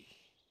tree,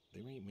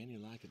 there ain't many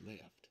like it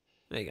left.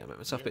 There you go, make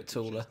myself a bit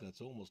American taller.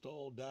 Chestnuts almost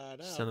all died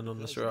out Standing on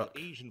this because of rock.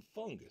 the Asian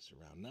fungus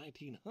around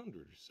 1900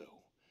 or so.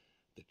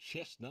 The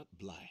chestnut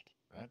blight.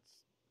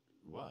 That's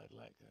what,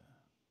 like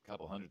a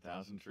couple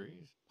 100,000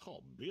 trees? Oh,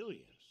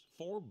 billions.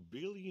 4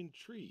 billion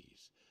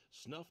trees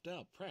snuffed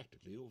out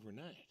practically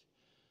overnight.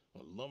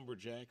 Well,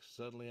 lumberjacks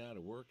suddenly out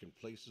of work in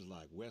places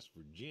like West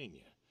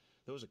Virginia.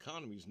 Those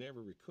economies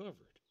never recovered.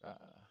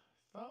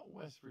 Thought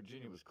West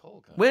Virginia was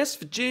coal country. West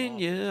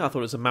Virginia. I thought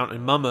it was a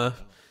mountain mama.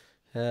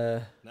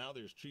 Now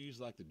there's trees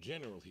like the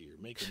general here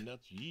making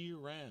nuts year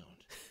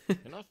round.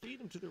 And I feed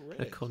them to the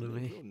reds.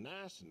 Economy. They grow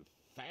nice and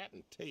fat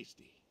and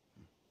tasty.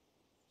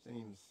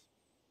 Seems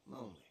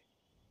lonely.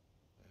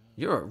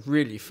 You're a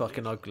really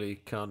fucking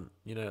ugly cunt.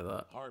 You know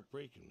that.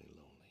 Heartbreakingly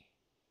lonely.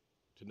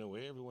 To know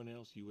everyone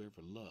else you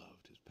ever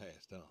loved has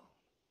passed on.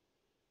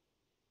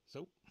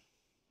 So,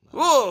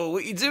 Whoa,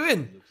 what you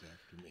doing? looks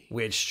after me.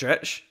 Weird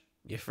stretch.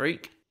 You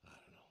freak. I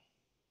don't know.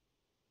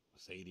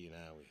 Sadie and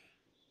I, we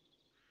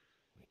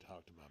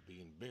talked about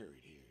being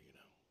buried here, you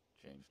know.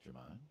 Changed your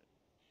mind?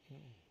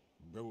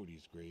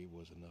 Brody's grave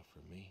was enough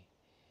for me.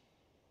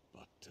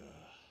 But,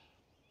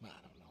 I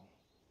don't know.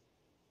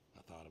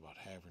 I thought about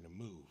having him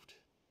moved.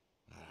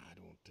 I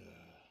don't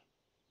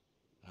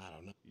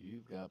know.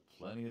 You've got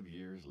plenty of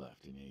years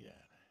left in you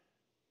yet.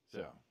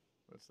 So,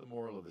 what's the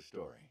moral of the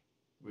story?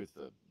 With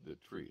the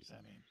trees,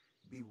 I mean.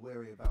 Be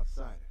wary of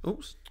outsiders.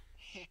 Oops.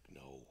 Heck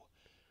no.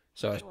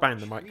 So I There banged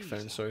are the microphone,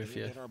 trees sorry out if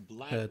there you that are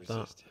blight heard that.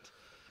 resistant.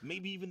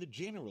 Maybe even the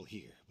general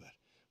here, but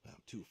I'm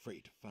too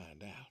afraid to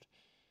find out.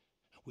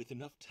 With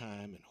enough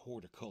time and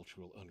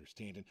horticultural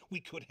understanding, we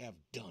could have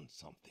done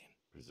something.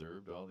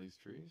 Preserved all these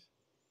trees?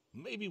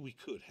 Maybe we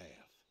could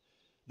have.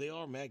 They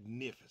are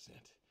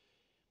magnificent.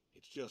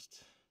 It's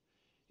just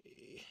I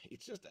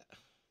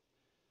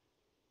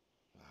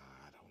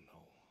don't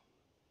know.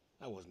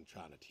 I wasn't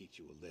trying to teach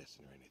you a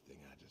lesson or anything.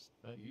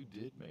 You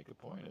did make a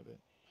point of it.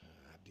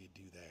 I did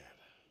do that.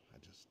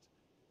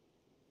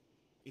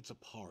 It's a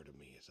part of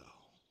me is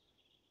all.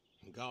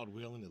 And God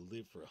willing to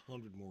live for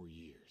 100 more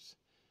years.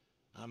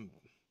 I don't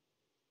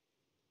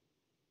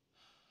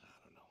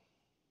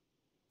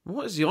know.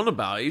 What is he on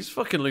about? He's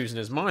fucking losing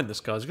his mind, this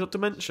guy's got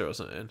dementia or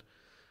something.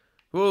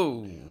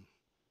 Whoa. Man,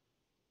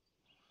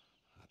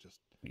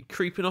 You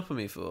creeping up on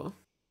me for?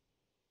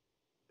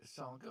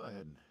 Saul, go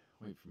ahead and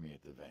wait for me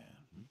at the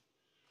van.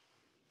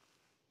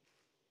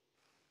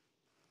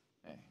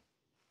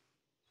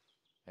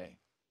 Hey.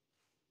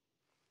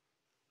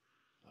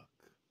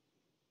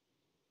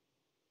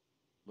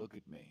 Look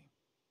at me.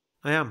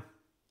 I am.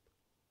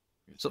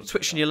 You're Stop thinking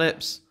twitching your about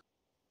lips.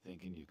 that,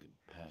 thinking you could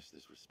pass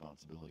this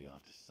responsibility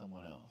off to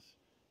someone else.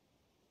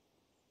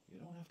 You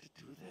don't have to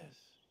do this.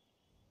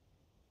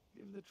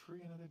 Give the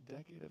tree another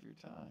decade of your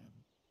time.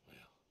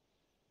 well,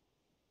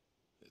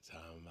 the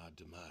time my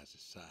demise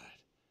is sight,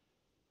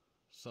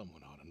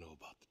 someone ought to know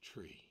about the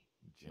tree.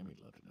 Jimmy'd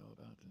love to know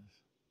about this.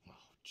 Oh,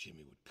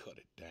 Jimmy would cut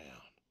it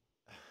down.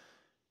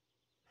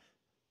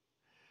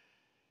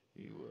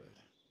 He would.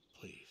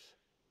 Please.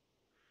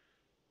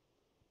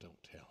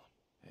 Don't tell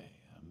him. Hey,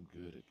 I'm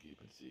good at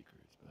keeping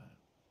secrets, but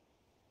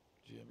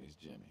Jimmy's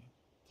Jimmy.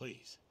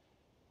 Please.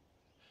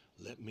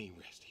 Let me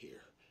rest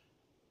here.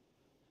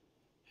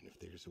 And if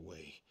there's a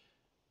way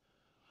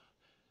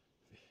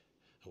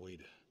to...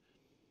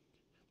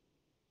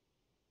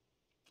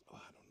 Oh,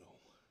 I don't know.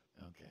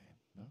 Okay.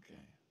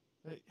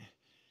 Hey,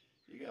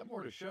 you got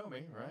more to show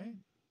me, right?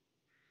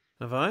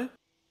 Have I?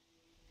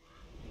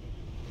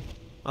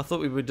 I thought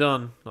we were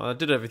done. I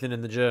did everything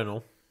in the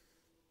journal. I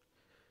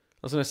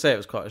was going to say it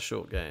was quite a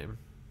short game.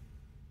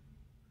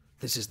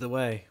 This is the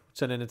way. We're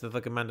turning into the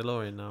fucking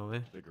Mandalorian now, are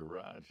we? The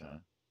garage, huh?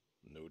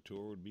 No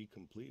tour would be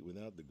complete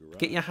without the garage.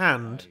 Get your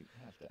hand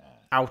I have to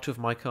ask. out of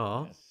my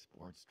car. A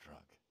sports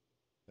truck.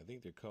 I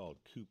think they're called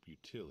coupe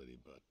utility,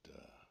 but,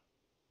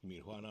 you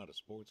mean why not a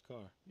sports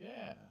car?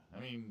 Yeah, I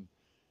mean,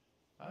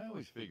 I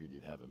always figured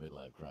you'd have a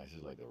midlife crisis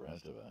like the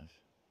rest of us.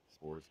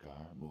 Sports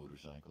car,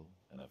 motorcycle,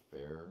 an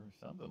affair,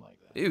 something like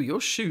that. Ew,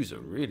 your shoes are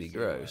really See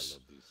why I gross.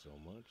 love these so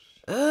much.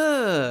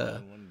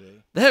 One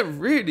day. They're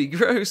really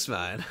gross,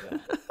 man.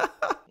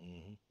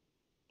 Mm-hmm.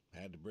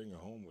 Had to bring her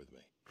home with me.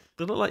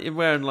 They look like you're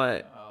wearing,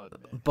 like, I'll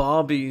admit.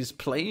 Barbie's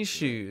play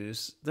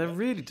shoes. They're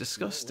really Don't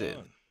disgusting.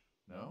 run.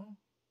 No?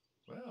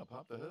 Well,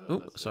 pop the hood. Oh,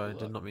 Let's take sorry, I a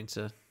did look. not mean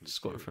to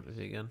squat in front of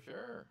you again.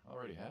 Sure,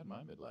 already had my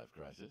midlife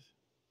crisis.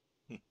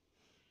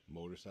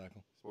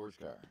 Motorcycle? Sports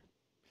car.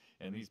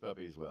 And these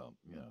puppies, well,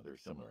 you know, they're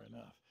similar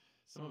enough.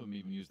 Some of them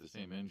even use the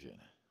same engine.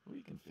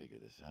 We can figure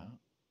this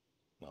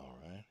out. All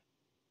right.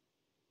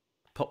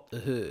 Pop the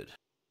hood.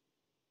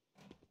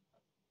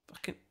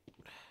 Fucking.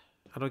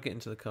 How do I get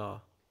into the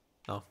car?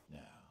 Oh, Now,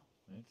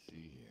 let's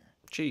see here.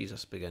 jeez,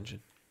 that's a big engine.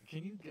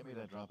 Can you get me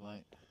that drop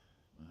light?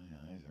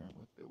 My eyes aren't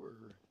what they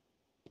were.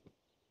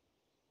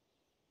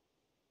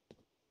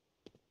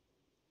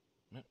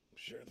 Yep,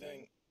 sure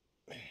thing.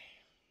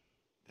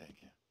 Thank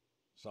you.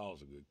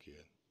 Saul's a good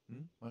kid.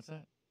 What's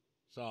that?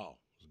 Saul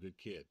was a good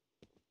kid.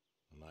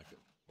 I like it.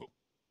 Oh,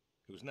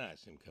 it was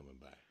nice him coming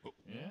by. Oh,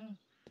 Yeah?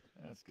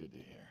 That's good to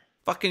hear.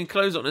 Fucking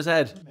clothes on his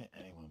head. Never met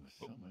anyone with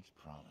so much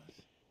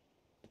promise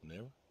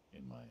never?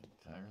 in my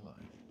entire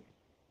life.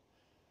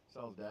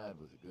 Saul's dad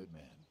was a good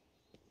man.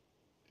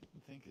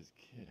 Didn't think his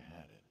kid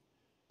had it.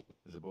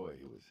 As a boy,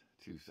 he was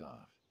too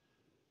soft.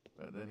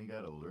 But then he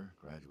got older,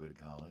 graduated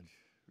college,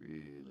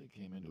 really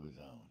came into his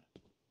own.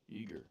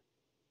 Eager,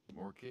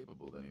 more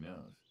capable than he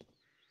knows.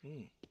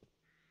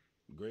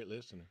 Great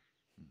listener.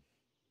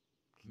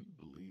 Can you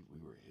believe we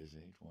were his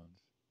age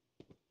once?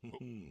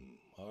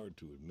 Hard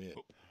to admit.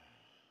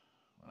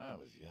 When I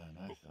was young,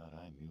 I thought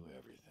I knew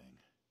everything.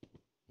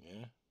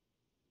 Yeah?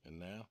 And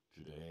now?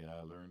 Today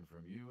I learned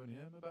from you and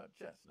him about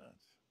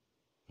chestnuts.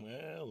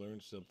 Well, learn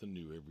something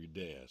new every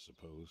day, I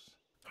suppose.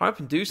 Hurry up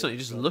and do something, you're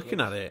just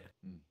looking at it.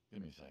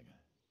 Give me a second.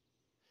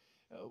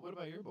 What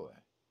about your boy?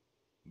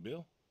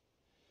 Bill?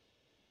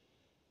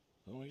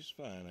 Oh, he's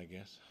fine, I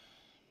guess.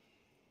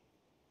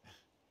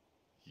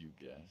 You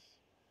guess.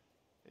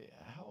 Hey,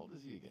 how old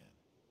is he again?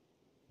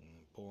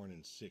 Born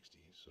in 60,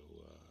 so,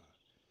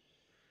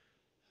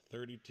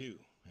 32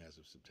 as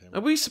of September.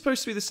 Are we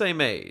supposed to be the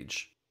same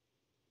age?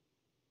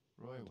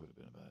 Roy would have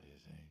been about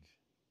his age.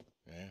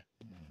 Yeah?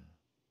 Yeah.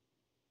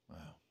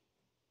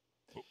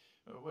 Wow.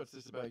 What's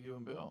this about you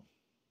and Bill?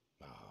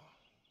 Oh,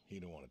 he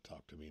don't want to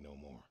talk to me no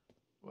more.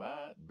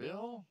 What?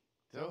 Bill?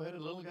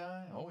 Tow-headed little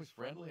guy? Always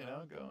friendly and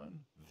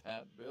outgoing?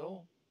 That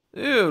Bill?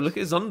 Ew, look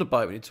at his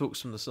underbite when he talks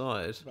from the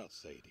side. What about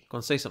Sadie? Go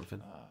on, say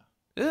something.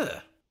 Ah.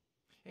 Ugh.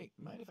 Hey,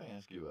 mind if I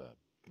ask you a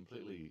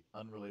completely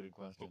unrelated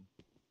question?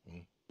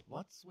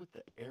 What's with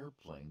the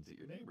airplanes at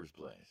your neighbor's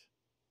place?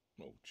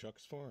 Oh,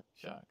 Chuck's farm?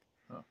 Chuck?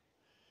 Huh.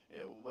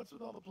 Yeah, what's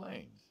with all the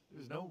planes?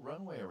 There's no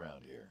runway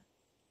around here.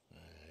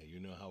 You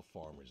know how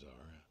farmers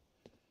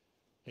are.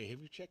 Hey,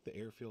 have you checked the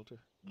air filter?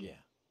 Yeah.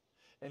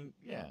 And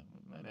yeah,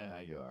 I know how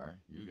you are.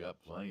 You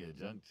got plenty of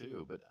junk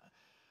too, but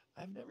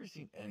I've never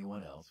seen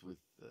anyone else with,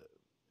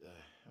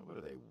 what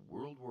are they,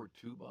 World War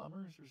II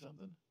bombers or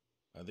something?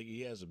 I think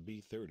he has a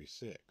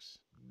B-36.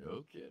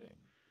 No kidding.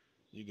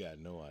 You got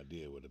no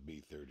idea what a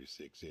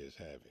B-36 is,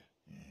 have you?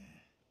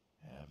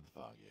 Yeah, have the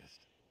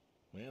foggiest.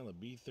 Well, a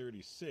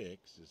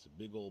B-36 is a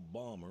big old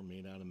bomber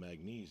made out of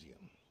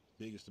magnesium.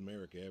 Biggest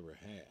America ever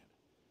had.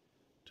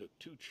 Took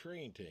 2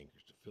 train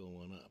tankers to fill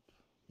one up.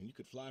 And you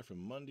could fly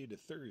from Monday to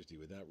Thursday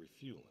without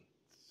refueling.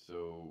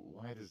 So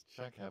why does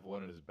Chuck have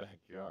one in his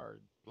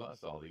backyard,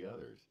 plus all the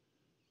others?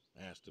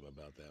 Asked him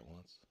about that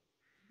once.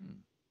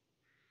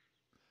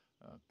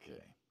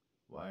 Okay.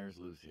 Wire's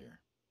loose here.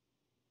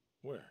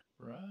 Where?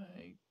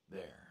 Right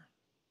there.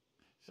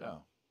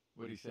 So,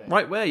 what'd he say?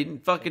 Right where? You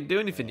didn't fucking do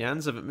anything, your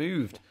hands haven't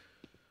moved.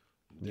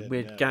 Dead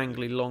Weird navigator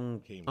gangly long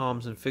came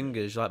arms to and him.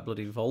 fingers like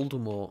bloody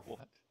Voldemort.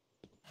 What?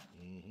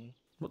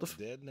 What the f...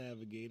 Dead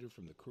navigator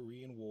from the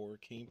Korean War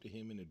came to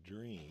him in a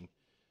dream,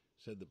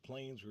 said the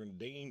planes were in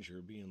danger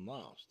of being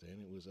lost,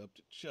 and it was up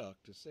to Chuck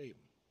to save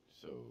them.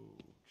 So,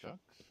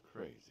 Chuck's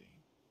crazy.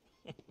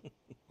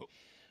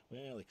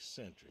 Well,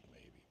 eccentric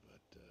maybe,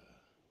 but,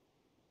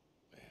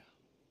 well.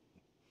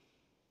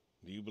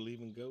 Do you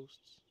believe in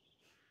ghosts?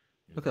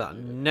 Look at that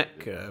You did a neck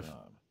good curve.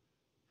 job.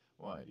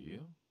 Why, do you?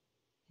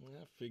 Well,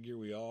 I figure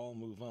we all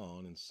move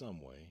on in some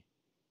way.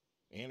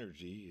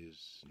 Energy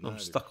is I'm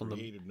neither stuck on the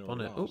created nor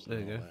bonnet. Oh, lost there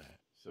and you all go. that.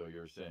 So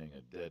you're saying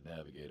a dead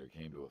navigator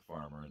came to a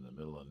farmer in the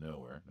middle of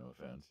nowhere, no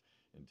offense,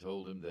 and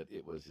told him that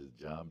it was his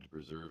job to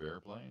preserve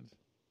airplanes?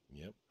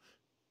 Yep.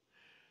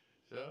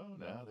 So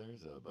now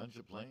there's a bunch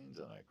of planes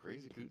on a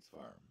crazy coot's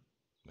farm.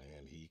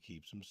 And he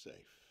keeps them safe.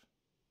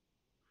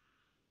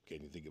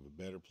 Can you think of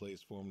a better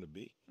place for him to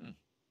be?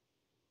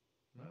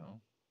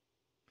 Well,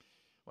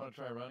 want to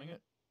try running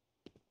it?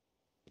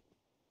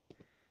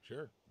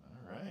 Sure.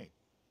 All right.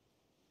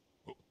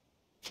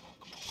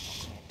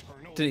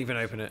 Didn't even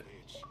open it.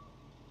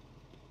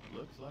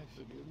 Looks like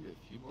she'll give you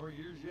a few more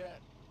years yet.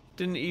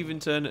 Didn't even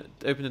turn it,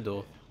 open the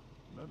door.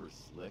 Remember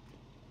Slick?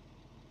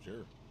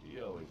 Sure.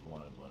 He always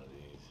wanted one of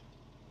these.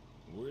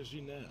 Where's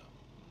he now?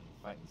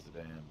 Fighting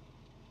Saddam.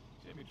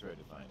 Jimmy tried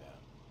to find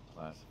out.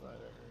 Classified,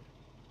 I heard.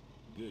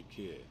 Good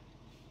kid.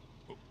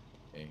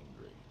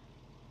 Angry.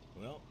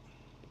 Well,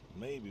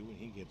 maybe when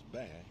he gets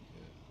back.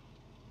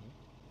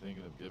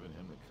 Thinking of giving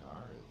him the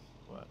car is,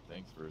 what,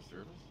 thanks for his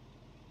service?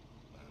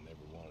 I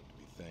never wanted to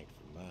be thanked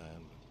for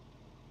mine,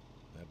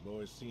 but that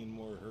boy's seen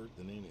more hurt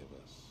than any of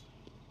us.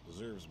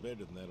 Deserves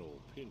better than that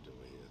old Pinto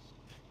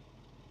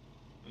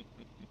is.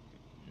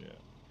 Yeah.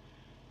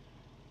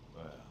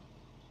 Well,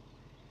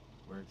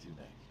 where to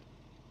next?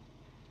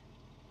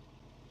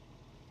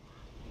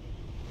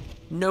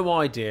 No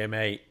idea,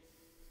 mate.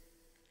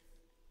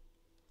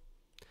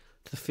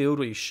 To the field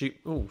where you shoot...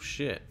 Oh,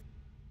 shit.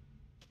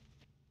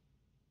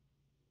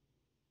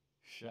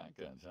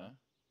 Shotguns, huh?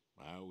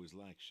 I always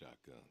liked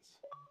shotguns.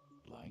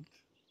 Liked?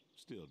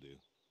 Still do.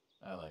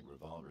 I like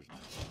revolvers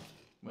myself,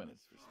 when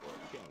it's for sport.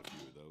 Got a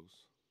few of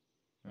those.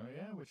 Oh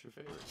yeah? What's your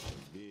favorite?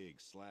 Big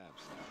slab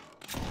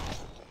style.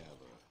 They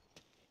have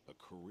a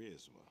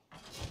charisma.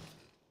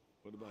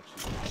 What about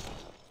you?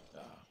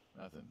 Oh,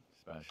 nothing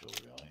special,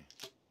 really.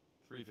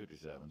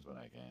 357s when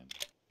I can.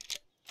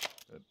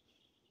 But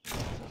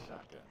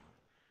shotgun.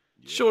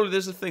 Yeah. Surely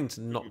there's a thing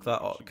to knock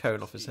that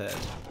cone off his head.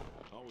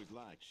 Always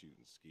liked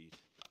shooting skeet.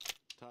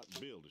 Taught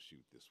Bill to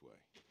shoot this way.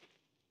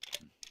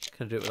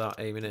 Can I do it without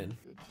aiming in?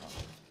 Good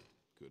father.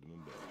 Could have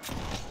been better.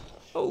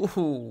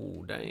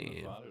 Oh, A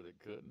damn. father that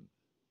couldn't.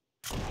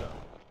 So,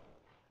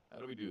 how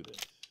do we do this?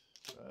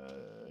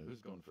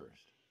 Who's going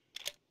first?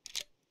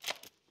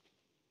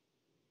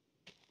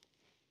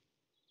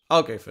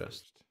 I'll go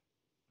first.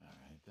 All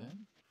right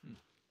then.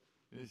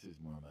 This is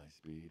more my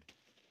speed.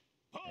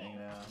 Hanging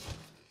out,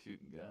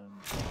 shooting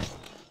guns.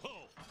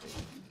 Hey, did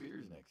you beers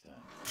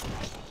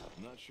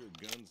sure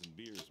guns and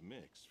beers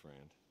mix,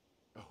 friend.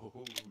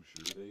 Oh,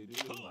 sure they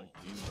do. Like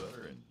peanut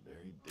butter and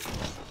very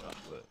delicious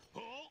chocolate.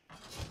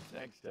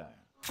 Next time.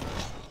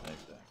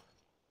 Next time.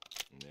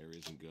 And there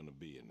isn't gonna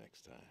be a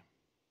next time.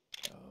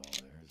 Oh,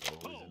 there's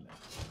always a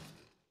next time.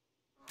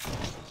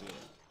 That's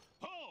it.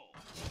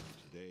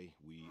 Today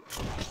we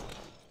are.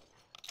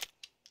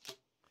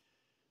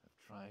 I've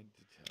tried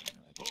to tell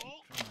you. I keep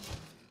trying to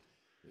tell you.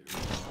 There is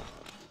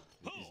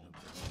no going.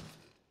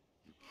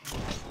 You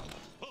can't.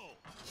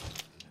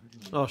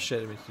 Oh shit,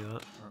 let me do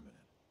that. Permanent.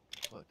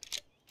 But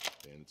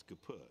Then it's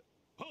kaput.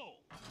 you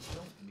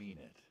don't mean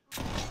it.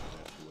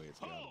 That's the way it's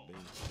gotta be.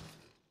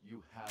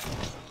 You have.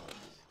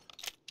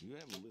 You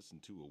haven't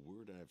listened to a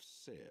word I've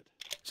said.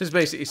 So it's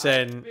basically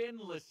saying, I've been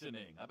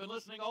listening. I've been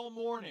listening all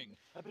morning.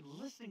 I've been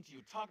listening to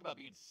you talk about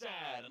being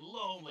sad and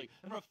lonely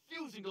and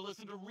refusing to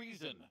listen to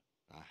reason.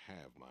 I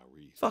have my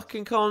reasons.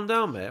 fucking calm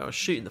down, mate. I was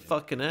shooting the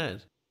fucking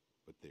head.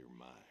 But they're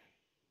mine.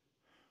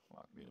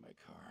 Walk me to my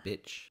car.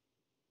 Bitch.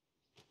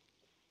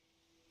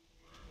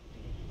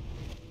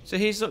 So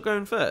he's not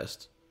going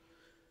first?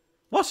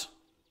 What?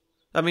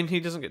 I mean, he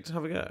doesn't get to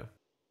have a go.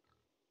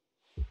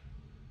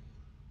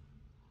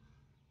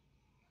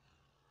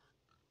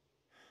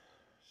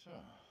 So,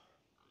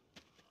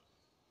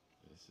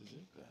 this is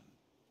it then.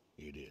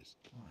 It is.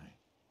 Why?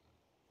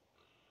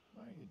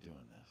 Why are you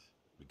doing this?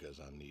 Because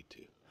I need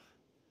to.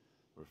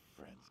 We're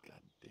friends,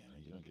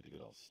 goddammit. You don't get to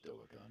get all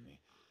stoic on me.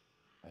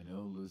 I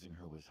know losing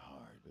her was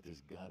hard, but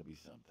there's gotta be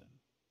something.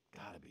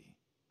 Gotta be.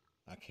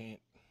 I can't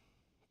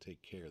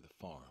take care of the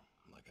farm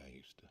like I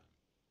used to.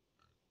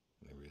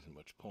 There isn't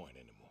much point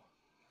anymore.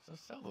 So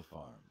sell the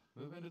farm.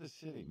 Move into the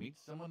city. Meet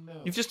someone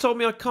new. You've just told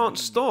me I can't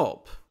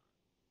stop.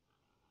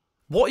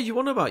 What are you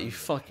on about, you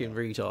fucking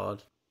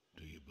retard?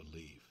 Do you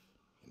believe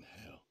in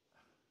hell?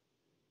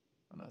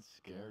 I'm not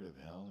scared of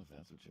hell, if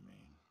that's what you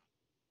mean.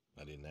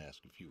 I didn't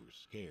ask if you were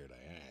scared.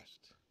 I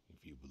asked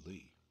if you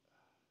believe.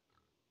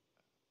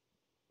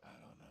 I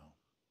don't know.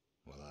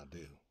 Well, I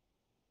do.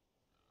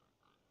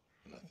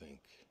 And I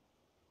think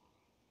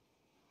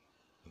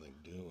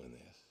doing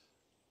this,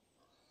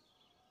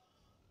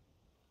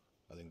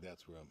 I think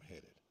that's where I'm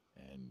headed.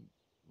 And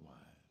what?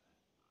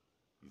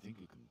 You think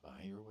you can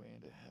buy your way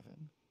into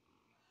heaven?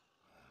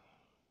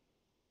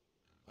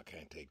 I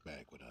can't take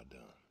back what I've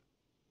done.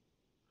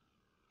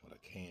 What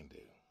I can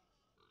do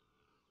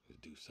is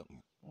do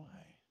something.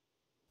 Why?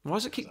 Why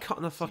does it keep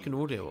cutting the fucking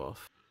audio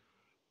off?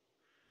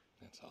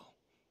 That's all.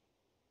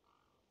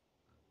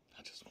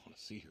 I just want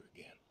to see her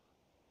again.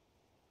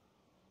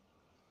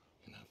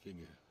 And I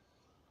figure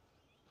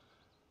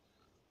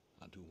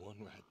I'll do one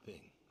right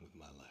thing with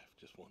my life.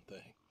 Just one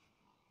thing.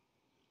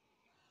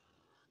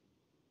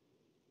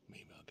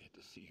 Maybe I'll get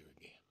to see her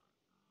again.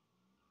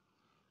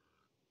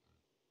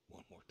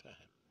 One more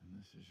time. And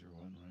this is your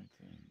one right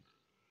thing.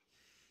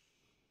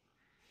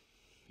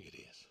 It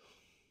is.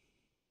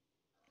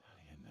 How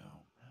do you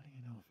know? How do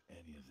you know if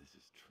any of this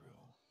is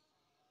true?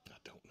 I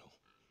don't know.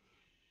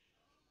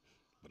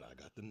 But I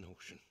got the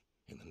notion,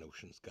 and the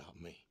notion's got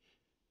me.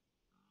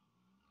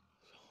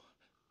 So,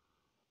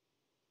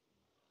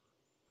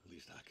 the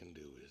least I can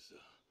do is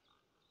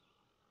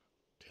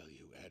tell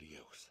you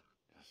adios.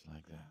 Just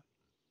like that.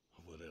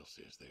 What else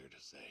is there to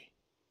say?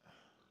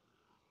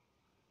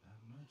 Not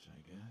much,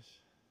 I guess.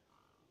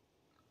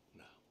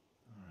 No.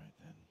 All right,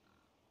 then.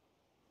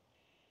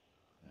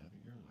 Have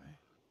it your way.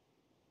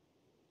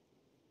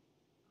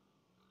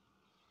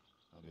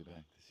 I'll be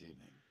back this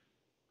evening.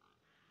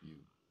 You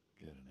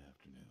get an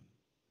afternoon.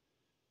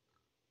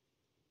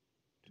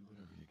 Do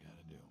whatever you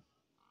gotta do.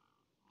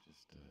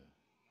 Just,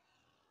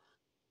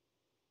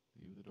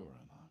 leave the door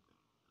unlocked.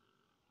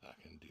 I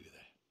can do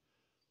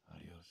that.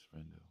 Adios,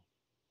 friendo.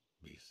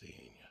 Be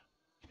seeing ya.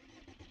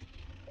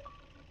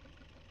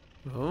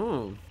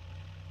 Oh.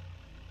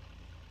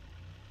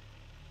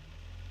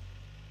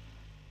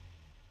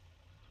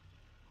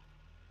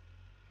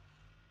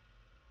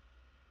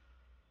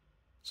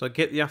 So I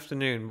get the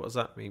afternoon. What does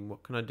that mean?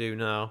 What can I do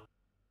now?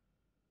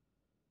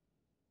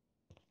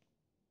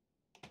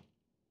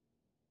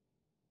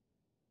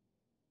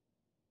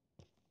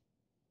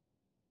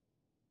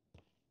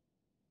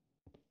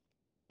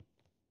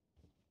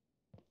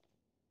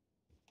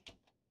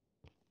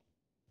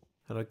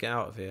 How do I get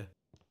out of here?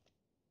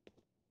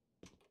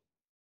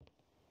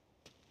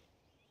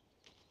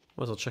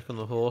 Might as well check on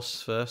the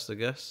horse first, I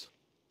guess.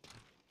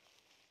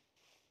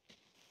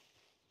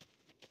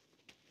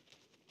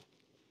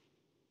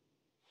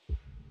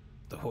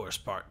 The horse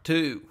part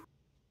 2.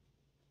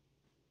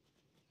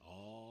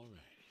 All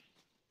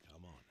right.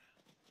 Come on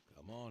now.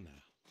 Come on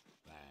now.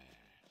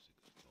 That's a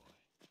good boy.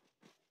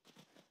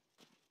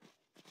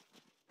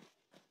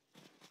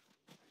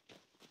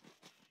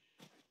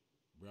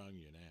 Brung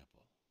you an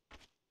apple.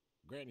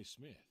 Granny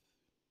Smith.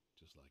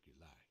 Just like you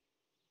like.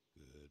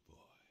 Good boy.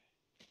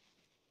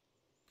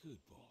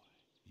 Good boy.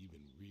 You've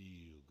been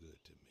real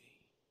good to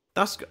me.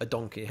 That's a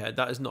donkey head.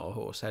 That is not a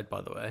horse head,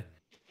 by the way.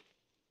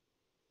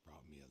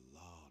 Brought me a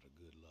lot of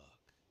good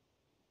luck.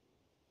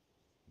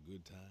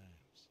 Good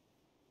times.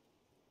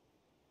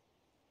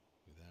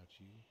 Without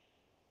you,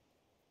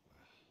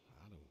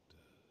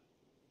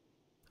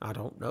 I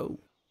don't know.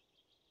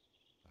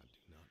 I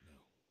do not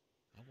know.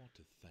 I want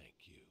to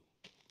thank you.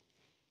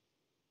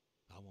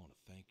 I want to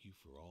thank you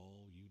for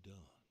all you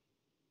done.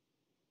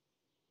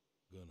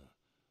 Gonna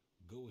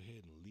go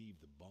ahead and leave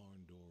the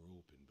barn door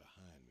open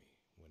behind me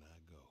when I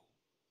go.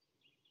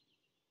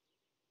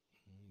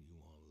 You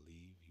want to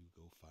leave, you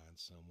go find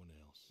someone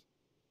else.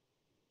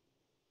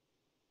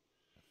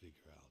 I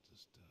figure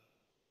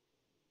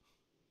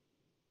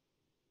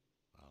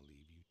I'll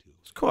leave you to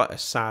It's it. quite a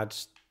sad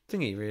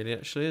thingy, really,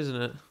 actually, isn't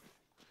it?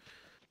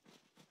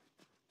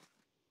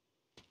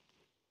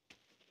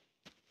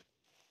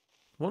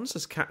 One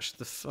says catch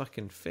the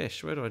fucking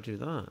fish. Where do I do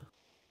that?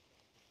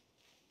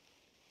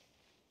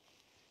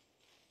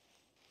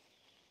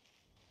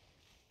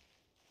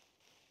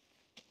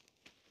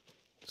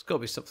 There's got to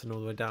be something all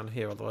the way down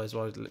here, otherwise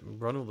why would it let me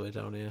run all the way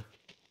down here?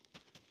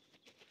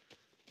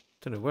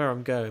 Don't know where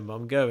I'm going, but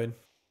I'm going.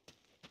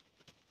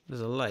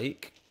 There's a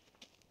lake.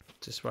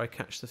 Just where I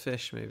catch the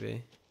fish,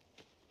 maybe.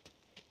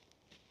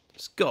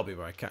 It's got to be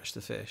where I catch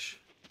the fish.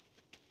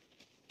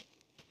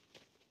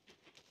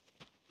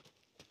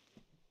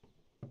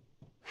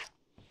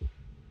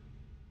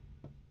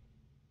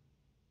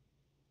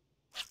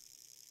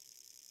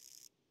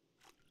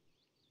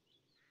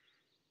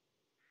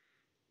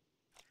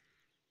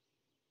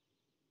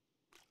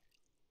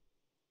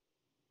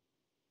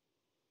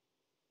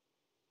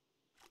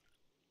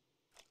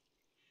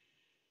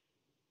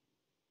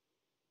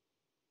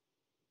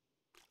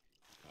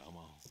 Come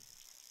on.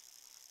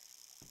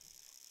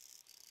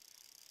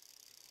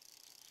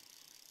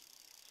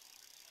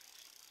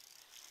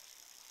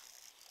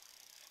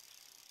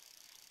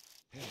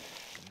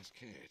 Nice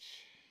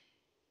catch.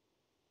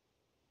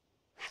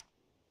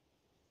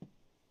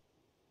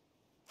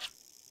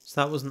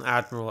 So that wasn't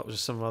Admiral, that was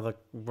just some other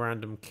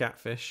random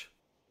catfish.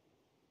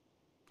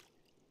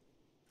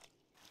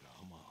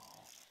 Come on.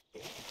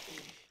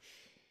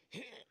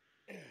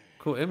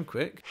 Caught him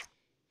quick.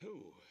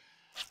 Ooh,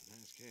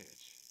 nice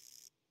catch.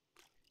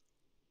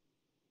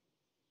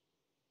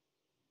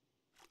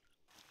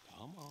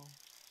 Come on.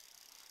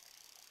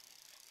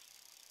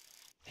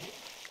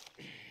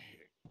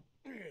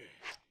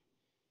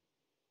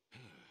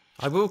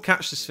 I will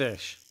catch this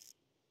fish.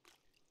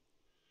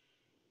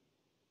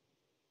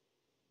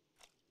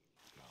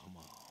 Come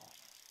on.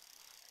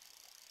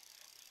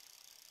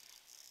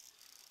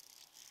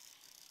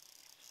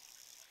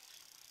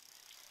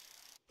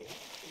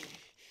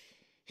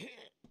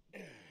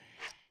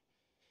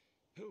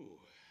 Ooh,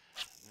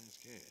 nice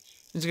catch.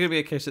 It's going to be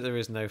a case that there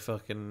is no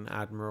fucking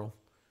Admiral.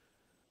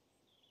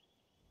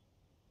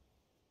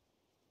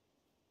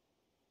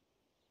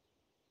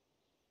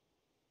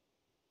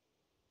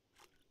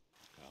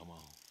 Come on.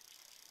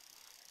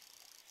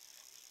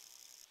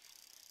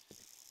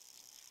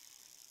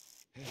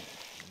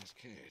 Nice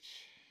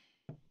catch.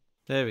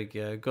 There we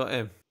go, got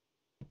him.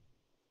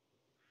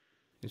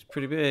 He's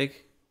pretty big.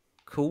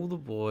 Call the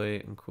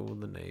boy and call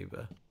the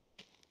neighbour.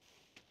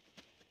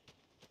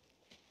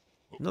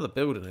 Another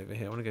building over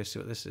here. I want to go see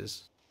what this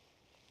is.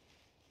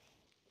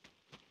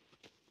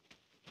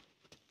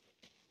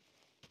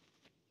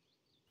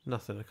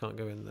 Nothing. I can't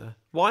go in there.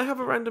 Why have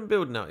a random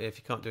building out here if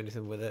you can't do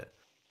anything with it?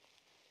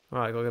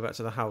 Right, I gotta go back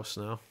to the house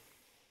now.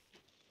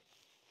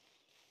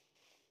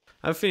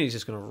 I have a feeling he's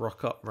just gonna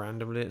rock up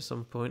randomly at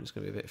some point. It's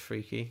gonna be a bit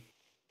freaky.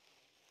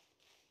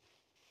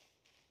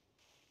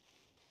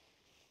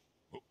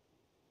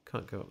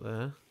 Can't go up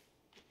there.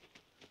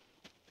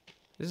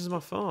 This is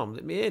my farm.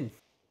 Let me in.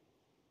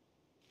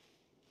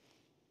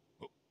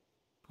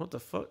 What the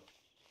fuck?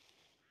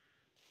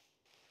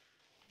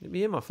 Let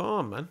me in my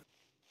farm, man.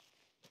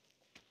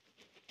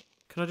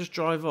 Can I just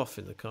drive off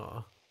in the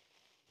car?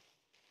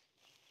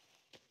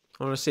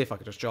 I want to see if I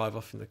can just drive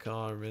off in the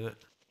car a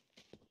minute.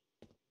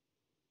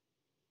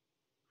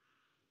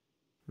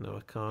 No,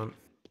 I can't.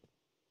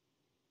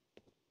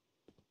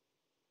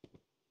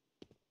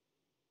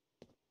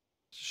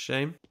 It's a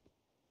shame.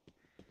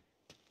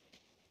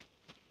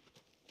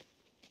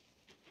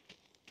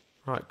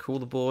 Right, call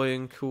the boy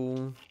and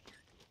call...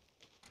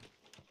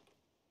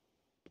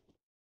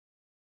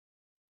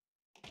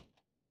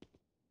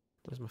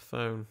 Where's my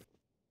phone?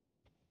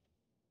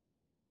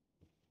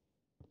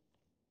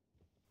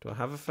 Do I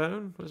have a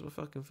phone? Where's my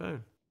fucking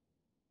phone?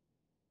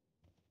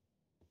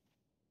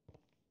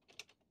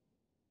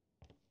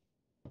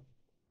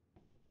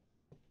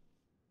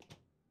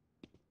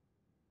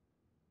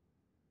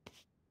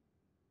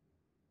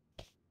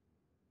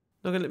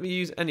 Not gonna let me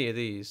use any of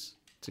these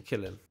to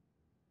kill him.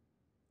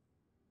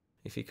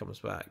 If he comes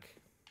back.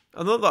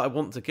 And not that I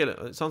want to kill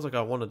him. It sounds like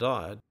I want to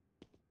die.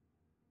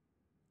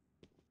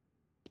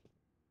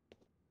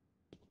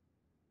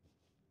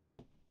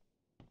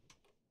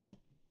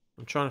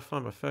 I'm trying to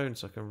find my phone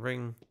so I can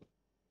ring.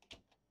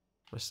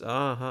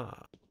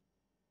 Aha.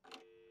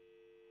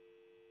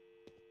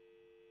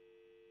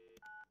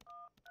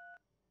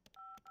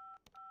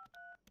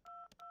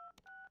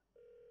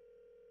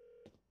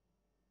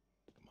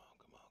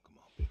 Come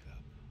on, pick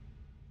up.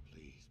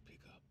 Please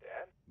pick up.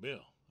 Dad? Bill,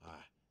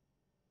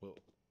 well,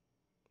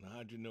 now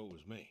how'd you know it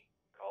was me?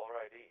 Caller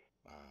ID.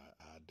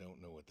 I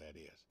don't know what that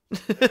is.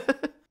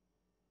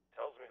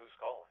 Tells me who's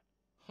calling.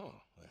 Huh,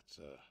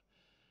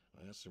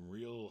 that's some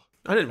real...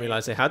 I didn't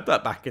realise they had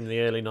that back in the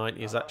early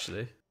 90s,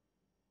 actually.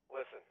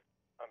 Listen,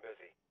 I'm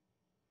busy.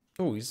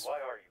 Oh, he's... Why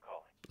are you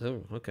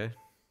calling? Oh, okay.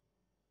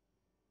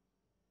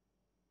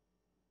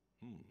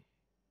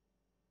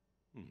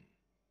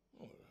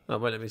 Oh,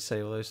 won't let me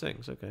say all those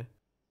things. Okay.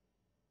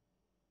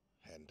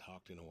 Hadn't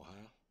talked in a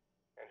while.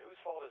 And whose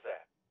fault is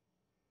that?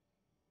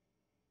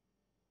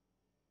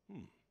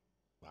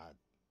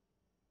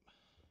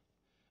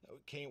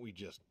 Can't we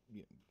just...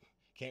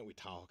 Can't we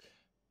talk?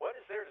 What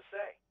is there to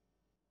say?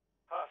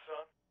 Hi,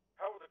 son.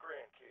 How are the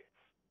grandkids?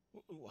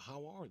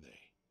 How are they?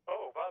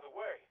 Oh, by the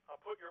way, I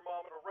put your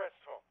mom in a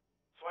rest home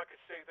so I could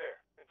stay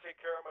there and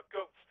take care of my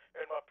goats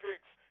and my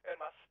pigs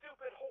and my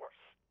stupid horse.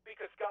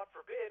 Because, God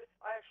forbid,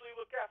 I actually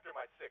look after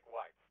my sick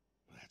wife.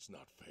 That's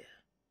not fair.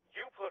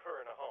 You put her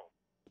in a home.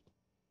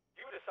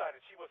 You decided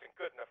she wasn't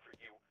good enough for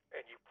you,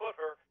 and you put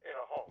her in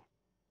a home.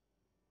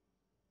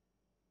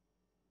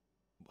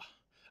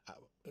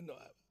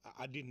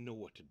 I didn't know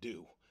what to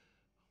do.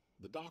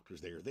 The doctors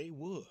there, they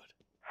would.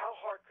 How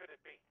hard could it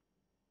be?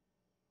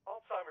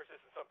 Alzheimer's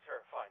isn't some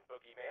terrifying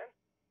boogeyman.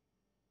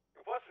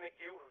 Wasn't it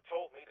you who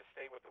told me to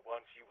stay with the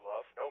ones you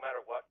love, no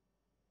matter what?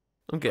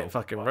 I'm getting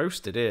fucking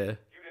roasted here.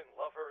 You didn't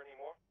love her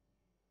anymore?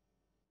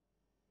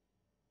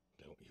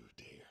 Don't you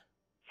dare.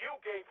 You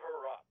gave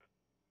her up.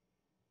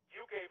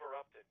 You gave her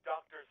up to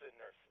doctors and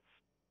nurses.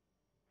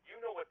 You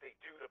know what they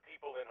do to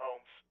people in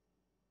homes.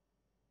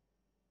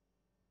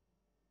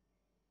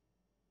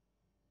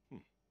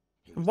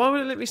 Why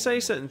would it let me say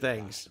certain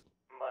things?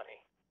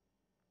 Money.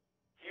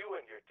 You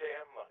and your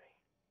damn money.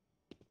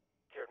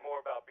 Cared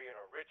more about being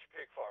a rich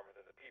pig farmer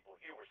than the people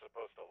you were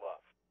supposed to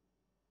love.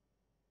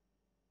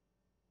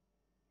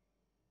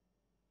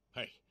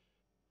 Hey,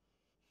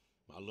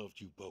 I loved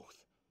you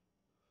both.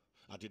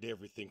 I did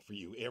everything for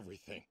you,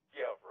 everything.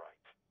 Yeah,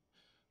 right.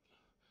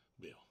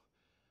 Bill,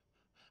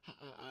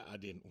 I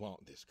didn't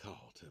want this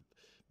call to...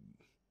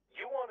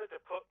 You wanted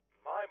to put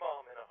my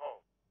mom in a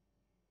home.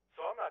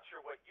 So I'm not sure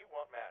what you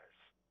want matters.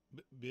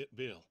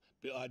 Bill,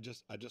 I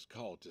just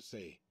called to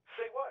say...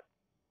 Say what?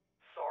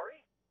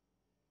 Sorry?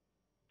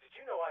 Did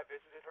you know I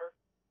visited her?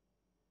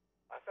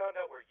 I found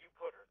out where you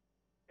put her,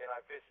 and I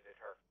visited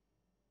her.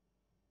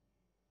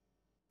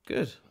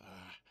 Good.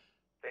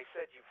 They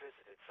said you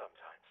visited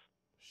sometimes.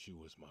 She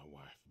was my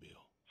wife,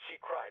 Bill. She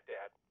cried,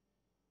 Dad.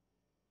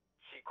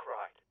 She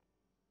cried.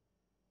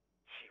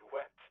 She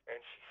wept,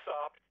 and she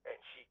sobbed, and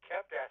she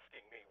kept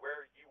asking me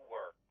where you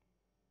were.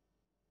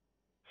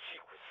 She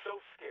was so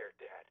scared,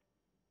 Dad.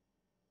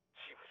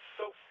 She was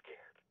so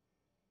scared.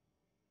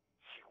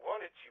 She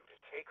wanted you to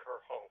take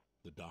her home.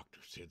 The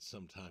doctor said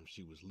sometimes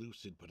she was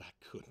lucid, but I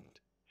couldn't.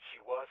 She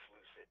was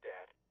lucid,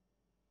 Dad.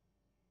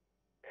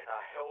 And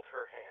I held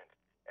her hand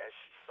as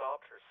she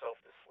sobbed herself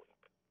to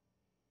sleep.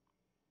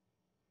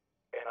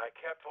 And I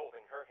kept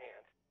holding her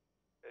hand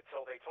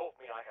until they told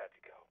me I had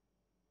to go.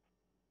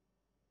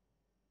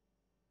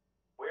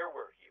 Where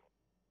were you?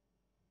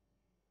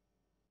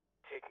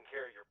 Taking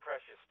care of your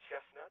precious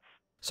chestnuts?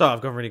 So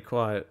I've gone really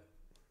quiet.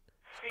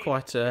 Feeding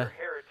Quite your a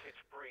heritage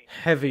breed.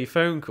 heavy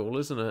phone call,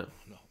 isn't it?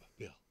 No,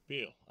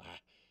 Bill,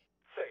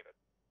 Save it.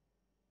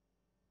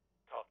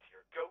 Talk to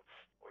your goats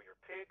or your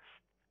pigs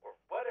or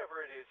whatever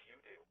it is you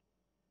do.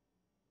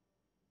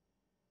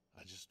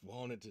 I just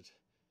wanted to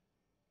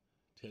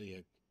tell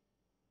you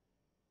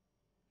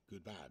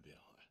goodbye, Bill.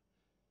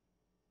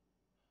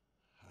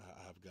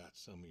 I've got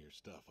some of your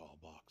stuff all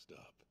boxed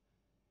up.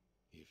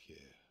 If you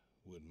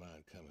wouldn't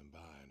mind coming by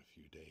in a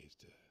few days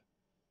to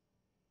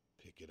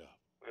pick it up.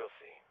 We'll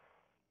see.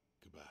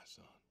 Goodbye,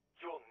 son.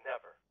 You'll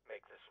never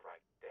make this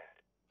right,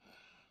 Dad.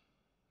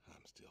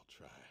 I'm still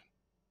trying.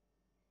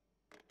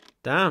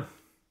 Damn.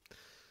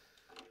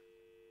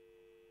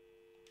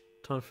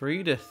 Time for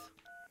Edith.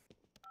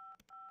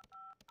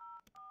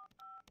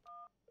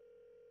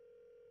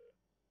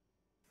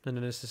 And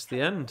then is this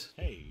the end?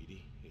 Hey,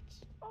 Edie,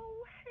 it's...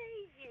 Oh,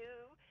 hey, you.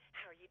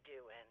 How are you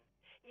doing?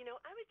 You know,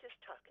 I was just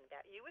talking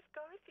about you with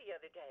Garth the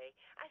other day.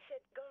 I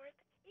said, Garth,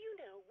 you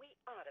know, we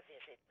ought to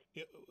visit.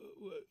 Yeah,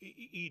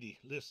 Edie,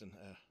 listen,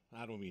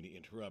 I don't mean to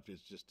interrupt.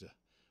 It's just,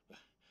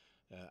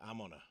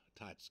 I'm on a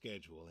tight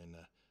schedule, and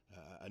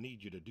I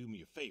need you to do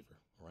me a favor,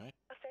 all right?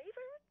 A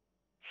favor?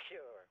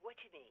 Sure. What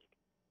you need?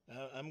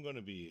 I'm going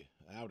to be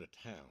out of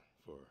town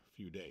for a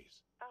few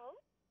days.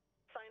 Oh?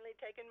 Finally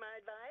taking my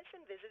advice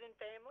and visiting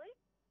family?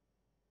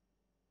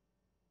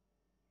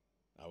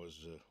 I was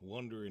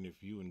wondering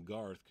if you and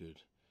Garth could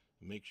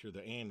make sure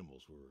the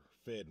animals were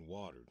fed and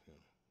watered, you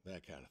know,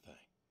 that kind of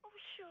thing. Oh,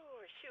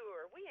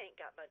 sure. We ain't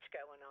got much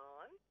going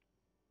on.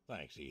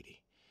 Thanks,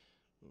 Edie.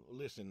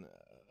 Listen,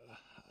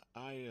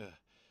 Evan,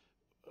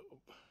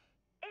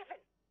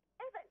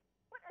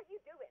 what are you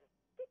doing?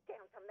 Get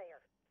down from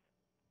there.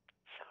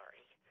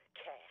 Sorry,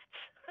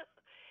 cats.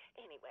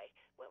 Anyway,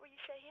 what were you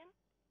saying?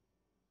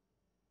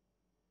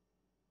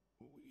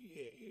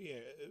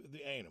 Yeah,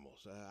 the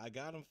animals. I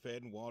got them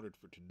fed and watered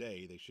for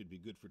today. They should be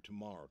good for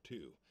tomorrow,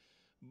 too.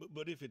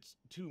 But if it's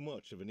too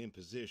much of an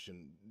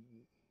imposition...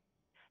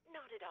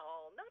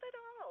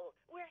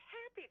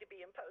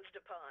 be imposed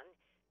upon.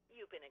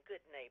 You've been a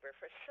good neighbor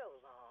for so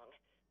long.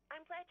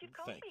 I'm glad you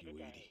called Thank me you,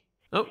 today. Edie.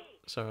 Oh,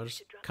 Hey, sorry, I you just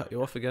should drop cut on you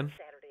off by again.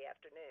 Saturday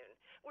afternoon.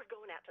 We're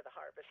going out to the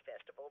Harvest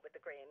Festival with the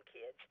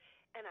grandkids,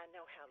 and I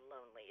know how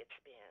lonely it's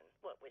been,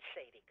 what with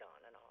Sadie gone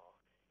and all.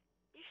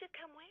 You should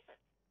come with.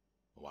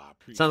 Well, I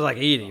appreciate Sounds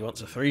like the Edie thought, wants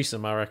a Edie.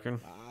 threesome, I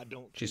reckon. I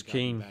don't She's think I'll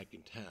keen. be back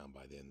in town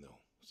by then,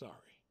 though.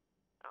 Sorry.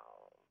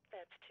 Oh,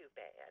 that's too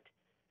bad.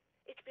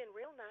 It's been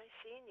real nice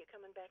seeing you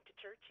coming back to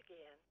church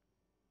again.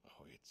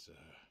 Oh,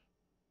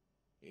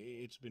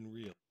 it's been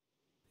real.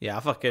 Yeah, I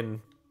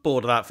fucking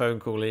bored of that phone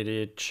call, Edie.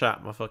 You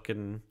chat my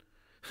fucking...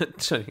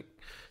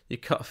 You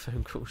cut a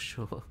phone call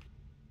short.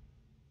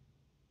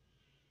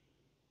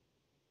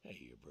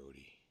 Hey,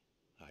 Brody.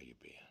 How you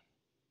been?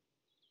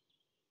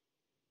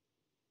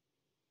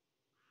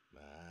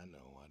 I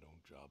know I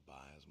don't drop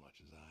by as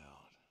much as I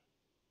ought.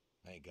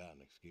 I ain't got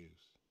an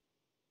excuse.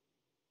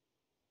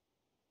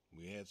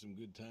 We had some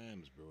good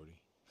times,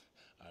 Brody.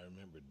 I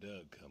remember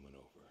Doug coming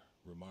over,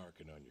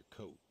 remarking on your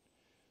coat.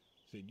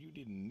 Said you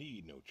didn't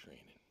need no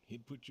training.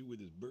 He'd put you with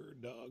his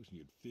bird dogs and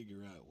you'd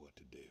figure out what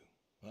to do.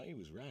 Well, he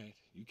was right.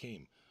 You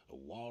came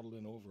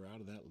waddling over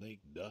out of that lake,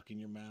 duck in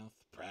your mouth,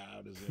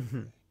 proud as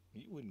ever.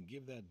 You wouldn't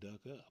give that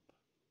duck up.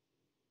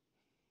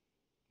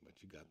 But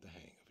you got the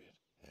hang of it.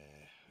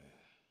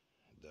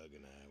 Doug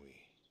and I, we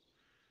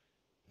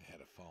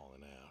had a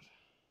falling out.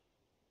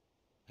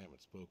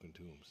 Haven't spoken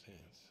to him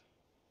since.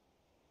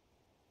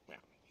 Well,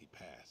 he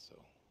passed, so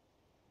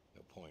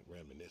no point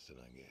reminiscing,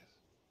 I guess.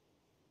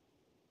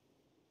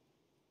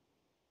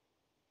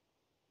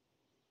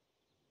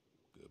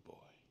 Good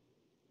boy.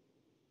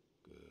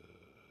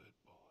 Good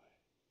boy.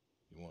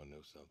 You want to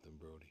know something,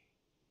 Brody?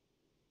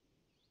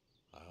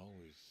 I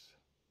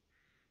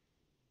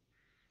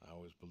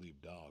always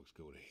believed dogs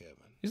go to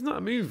heaven. Isn't that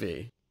a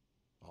movie?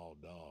 All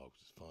dogs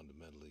is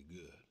fundamentally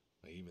good.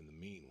 Even the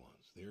mean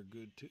ones, they're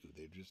good too.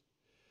 They're just,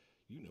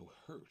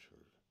 hurt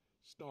or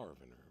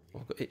starving or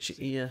I've got itchy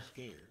sick ear. or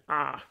scared.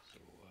 Ah. So,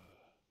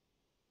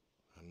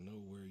 I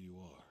know where you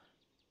are.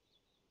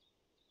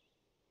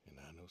 And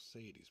I know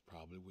Sadie's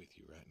probably with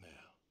you right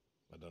now.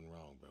 I done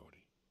wrong,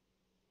 Brody.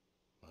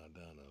 I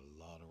done a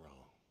lot of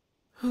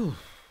wrong.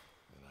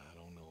 And I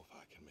don't know if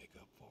I can make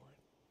up for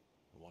it.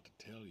 I want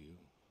to tell you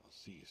I'll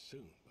see you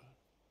soon, but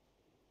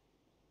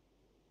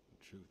the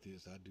truth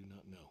is I do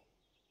not know.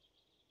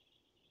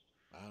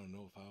 I don't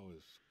know if I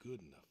was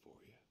good enough for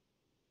you.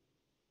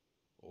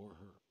 Or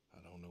her. I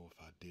don't know if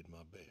I did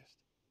my best.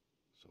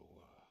 So,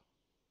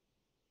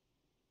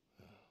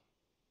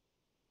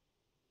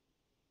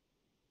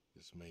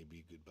 this may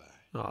be goodbye.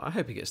 Oh, I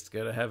hope he gets to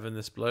go to heaven,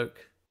 this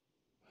bloke.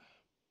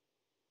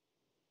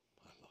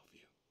 I love you.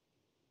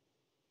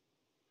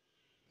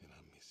 And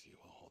I miss you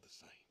all the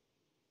same.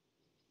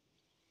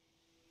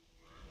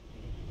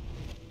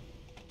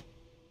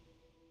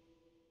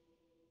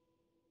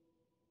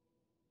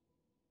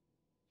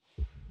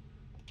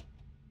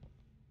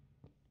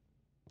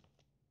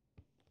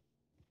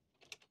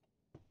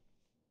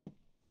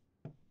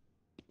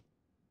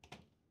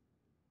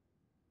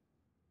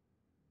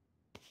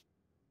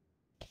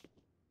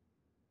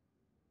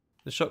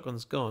 The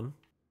shotgun's gone.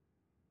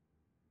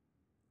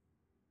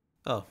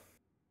 Oh.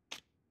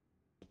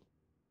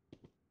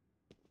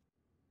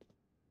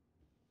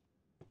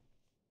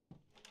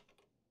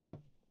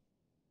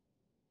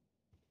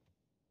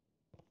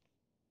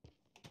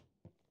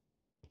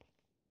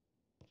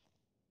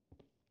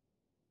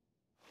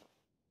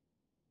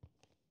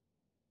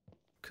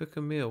 Cook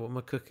a meal. What am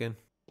I cooking?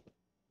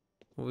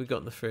 What we got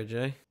in the fridge,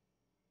 eh?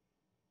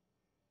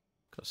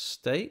 Got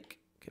steak.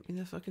 Get me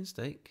the fucking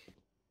steak.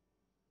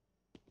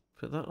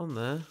 Put that on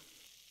there.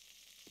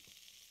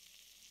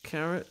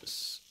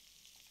 Carrots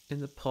in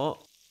the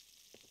pot.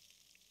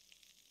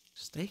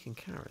 Steak and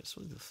carrots?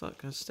 What the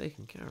fuck has steak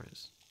and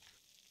carrots?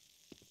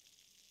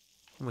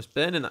 Almost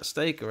burning that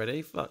steak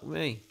already. Fuck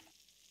me.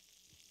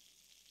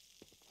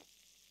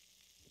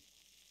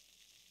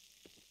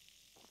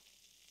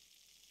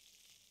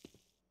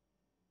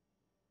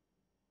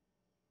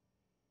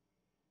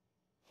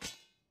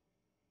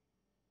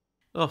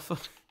 Oh,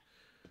 fuck.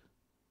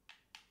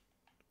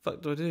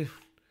 Fuck do I do?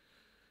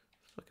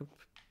 Fucking...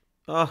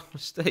 Ah, my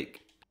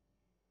steak.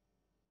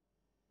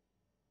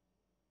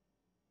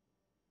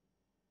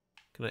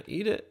 Can I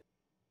eat it?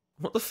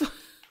 What the fuck?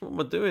 What am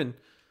I doing?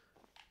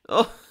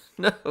 Oh,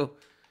 no.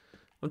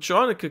 I'm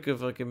trying to cook a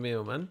fucking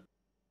meal, man.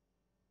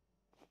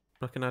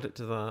 I can add it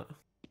to that.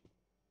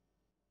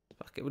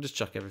 Fuck it, we'll just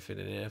chuck everything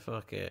in here.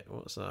 Fuck it.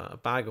 What's that? A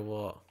bag of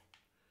what?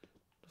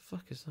 The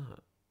fuck is that?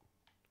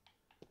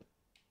 The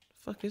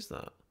fuck is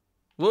that?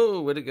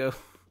 Whoa, where'd it go?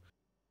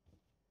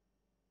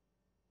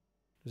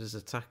 This is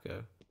a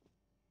taco.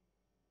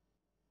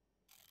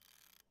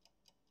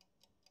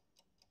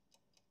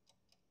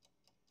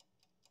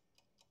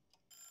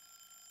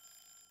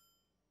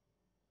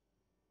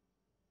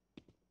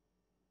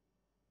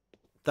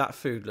 That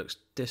food looks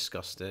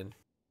disgusting.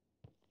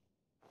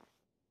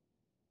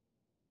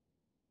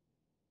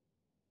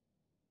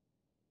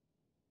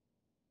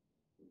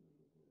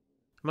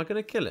 Am I going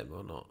to kill him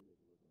or not?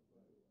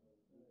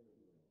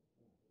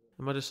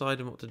 Am I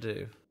deciding what to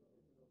do?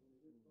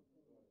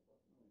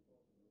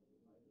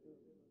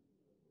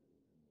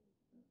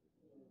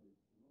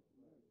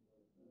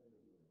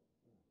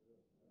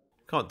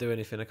 Can't do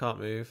anything, I can't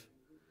move.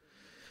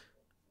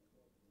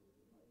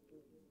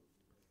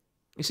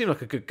 You seem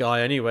like a good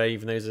guy anyway,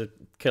 even though he's a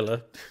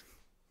killer.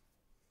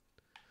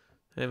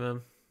 Hey,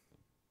 man.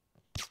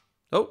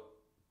 Oh.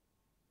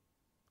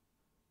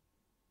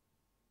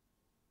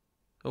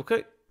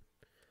 Okay.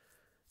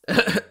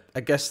 I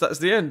guess that's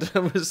the end. I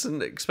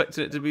wasn't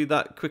expecting it to be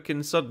that quick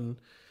and sudden.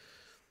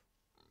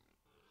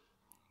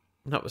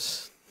 That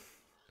was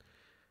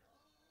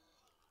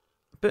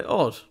a bit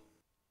odd.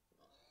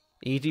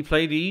 Edie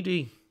played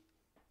Edie.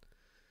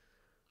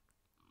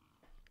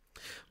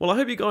 Well, I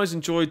hope you guys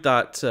enjoyed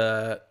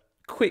that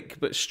quick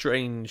but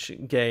strange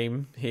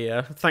game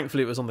here.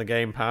 Thankfully, it was on the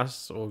Game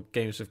Pass, or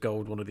Games with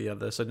Gold, one or the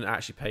other, so I didn't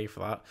actually pay for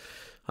that.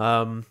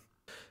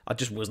 I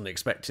just wasn't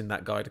expecting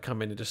that guy to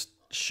come in and just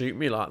shoot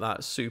me like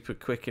that, super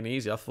quick and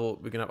easy. I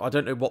thought we're gonna. I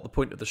don't know what the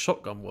point of the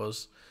shotgun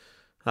was,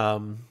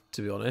 to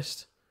be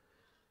honest.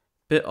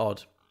 Bit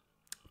odd,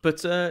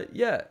 but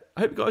yeah.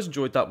 I hope you guys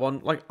enjoyed that one.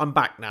 Like, I'm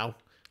back now.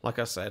 Like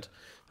I said,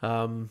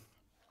 the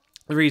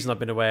reason I've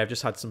been away, I've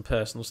just had some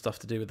personal stuff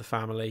to do with the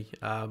family,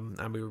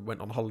 and we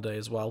went on holiday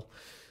as well.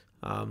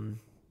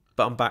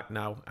 But I'm back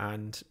now,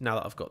 and now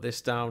that I've got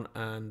this down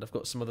and I've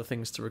got some other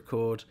things to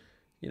record,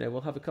 you know,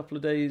 we'll have a couple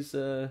of days,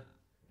 or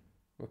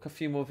a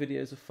few more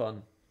videos of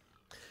fun.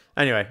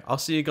 Anyway, I'll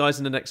see you guys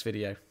in the next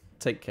video.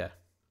 Take care.